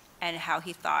position and how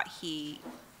he thought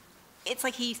it's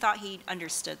like he thought he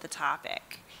understood the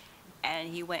topic,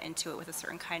 and he went into it with a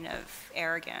certain kind of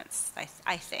arrogance,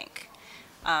 I think,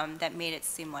 that made it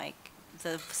seem like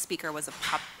the speaker was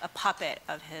a puppet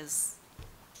of his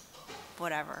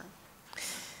whatever.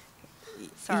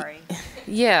 Sorry.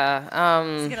 Yeah.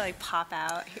 It's gonna like pop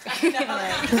out.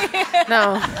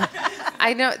 No,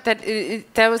 I know that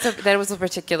that was a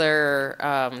particular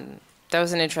that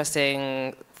was an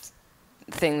interesting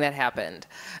thing that happened,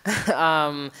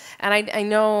 and I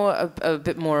know a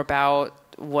bit more about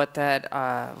what that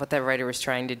writer was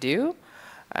trying to do,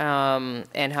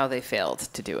 and how they failed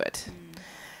to do it.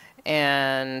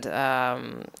 And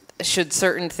should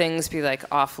certain things be like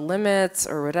off limits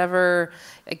or whatever?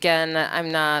 Again,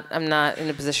 I'm not in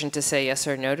a position to say yes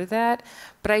or no to that.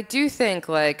 But I do think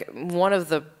like one of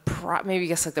the maybe I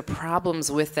guess like the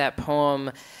problems with that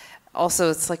poem,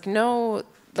 also it's like know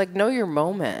your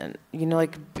moment. You know,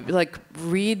 like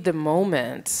read the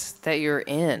moment that you're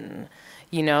in.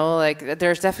 You know, like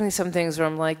there's definitely some things where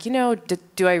I'm like, you know,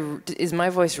 is my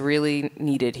voice really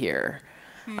needed here?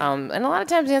 And a lot of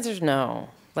times the answer is no.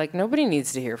 Like, nobody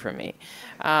needs to hear from me.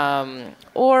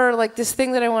 Or, like, this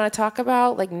thing that I want to talk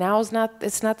about, like, it's not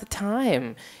the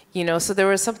time. You know, so there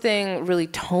was something really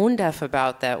tone deaf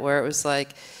about that where it was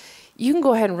like, you can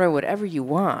go ahead and write whatever you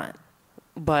want,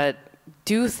 but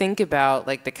do think about,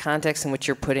 like, the context in which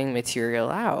you're putting material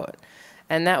out.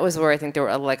 And that was where I think there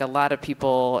were, like, a lot of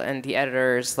people and the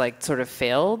editors, like, sort of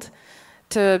failed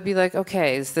to be like,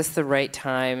 okay, is this the right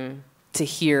time to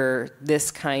hear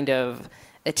this kind of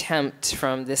attempt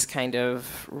from this kind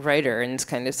of writer in this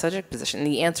kind of subject position? And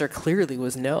the answer clearly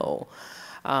was no.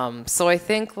 So I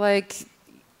think like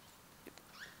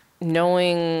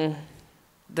knowing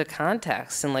the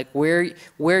context and like where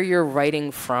you're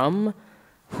writing from,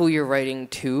 who you're writing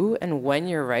to, and when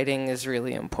you're writing is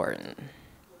really important.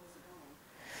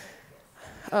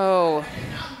 Oh.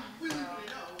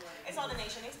 It's all the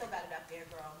nation. They still got it up there,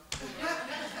 girl.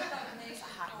 It's a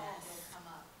hot mess.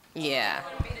 Yeah.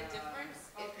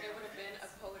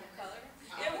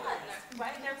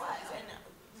 Right, there was. And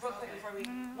real quick before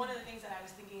one of the things that I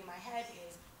was thinking in my head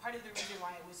is part of the reason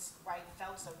why it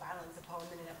felt so violent, the poem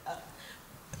ended up.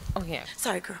 Oh yeah.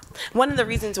 Sorry, girl. One of the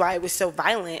reasons why it was so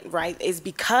violent, right, is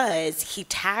because he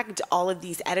tagged all of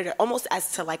these editors almost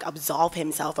as to like absolve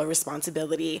himself of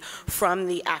responsibility from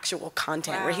the actual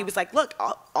content, where he was like, look,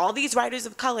 all these writers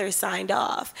of color signed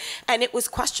off. And it was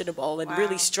questionable and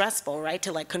really stressful, right,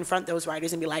 to like confront those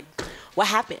writers and be like, what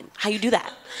happened? How you do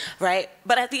that, right?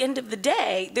 But at the end of the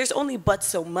day, there's only but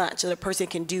so much that a person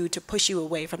can do to push you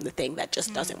away from the thing that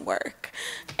just doesn't work.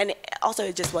 And also,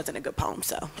 it just wasn't a good poem,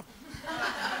 so.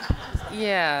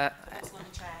 Yeah,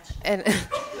 and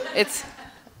it's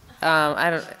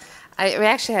I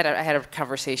had a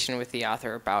conversation with the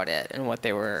author about it and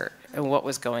what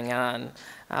was going on,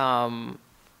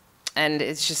 and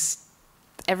it's just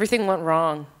everything went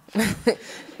wrong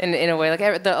in a way.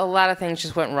 Like a lot of things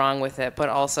just went wrong with it, but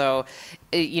also,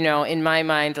 you know, in my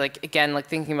mind, like again, like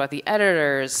thinking about the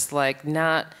editors, like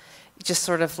not. Just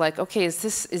sort of like, okay, is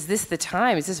this the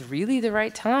time? Is this really the right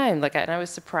time? Like, and I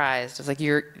was surprised. I was like,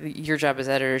 your job as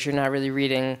editors, you're not really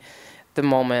reading the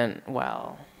moment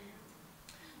well.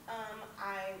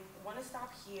 I want to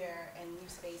stop here and leave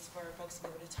space for folks to be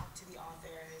able to talk to the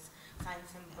authors, sign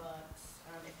some books.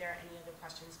 If there are any other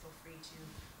questions, feel free to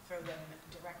throw them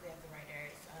directly at the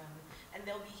writers. And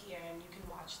they'll be here, and you can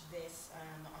watch this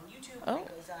on YouTube when it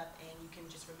goes up, and you can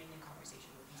just remain in conversation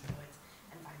with these poets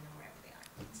and find them wherever they are.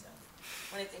 So.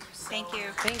 Thank you.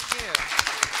 Thank you.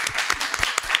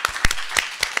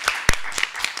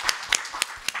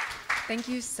 Thank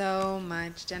you so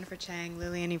much, Jennifer Chang,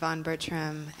 Lillian-Yvonne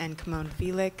Bertram, and Canem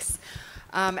Felix.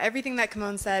 Everything that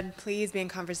Canem said, please be in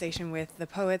conversation with the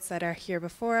poets that are here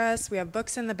before us. We have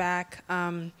books in the back,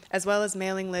 as well as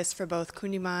mailing lists for both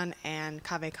Kundiman and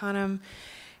Cave Canem.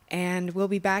 And we'll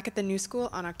be back at the New School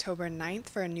on October 9th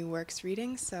for a new works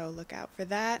reading, so look out for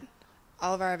that.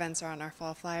 All of our events are on our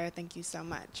fall flyer. Thank you so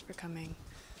much for coming.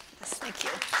 Yes, thank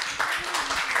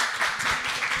you.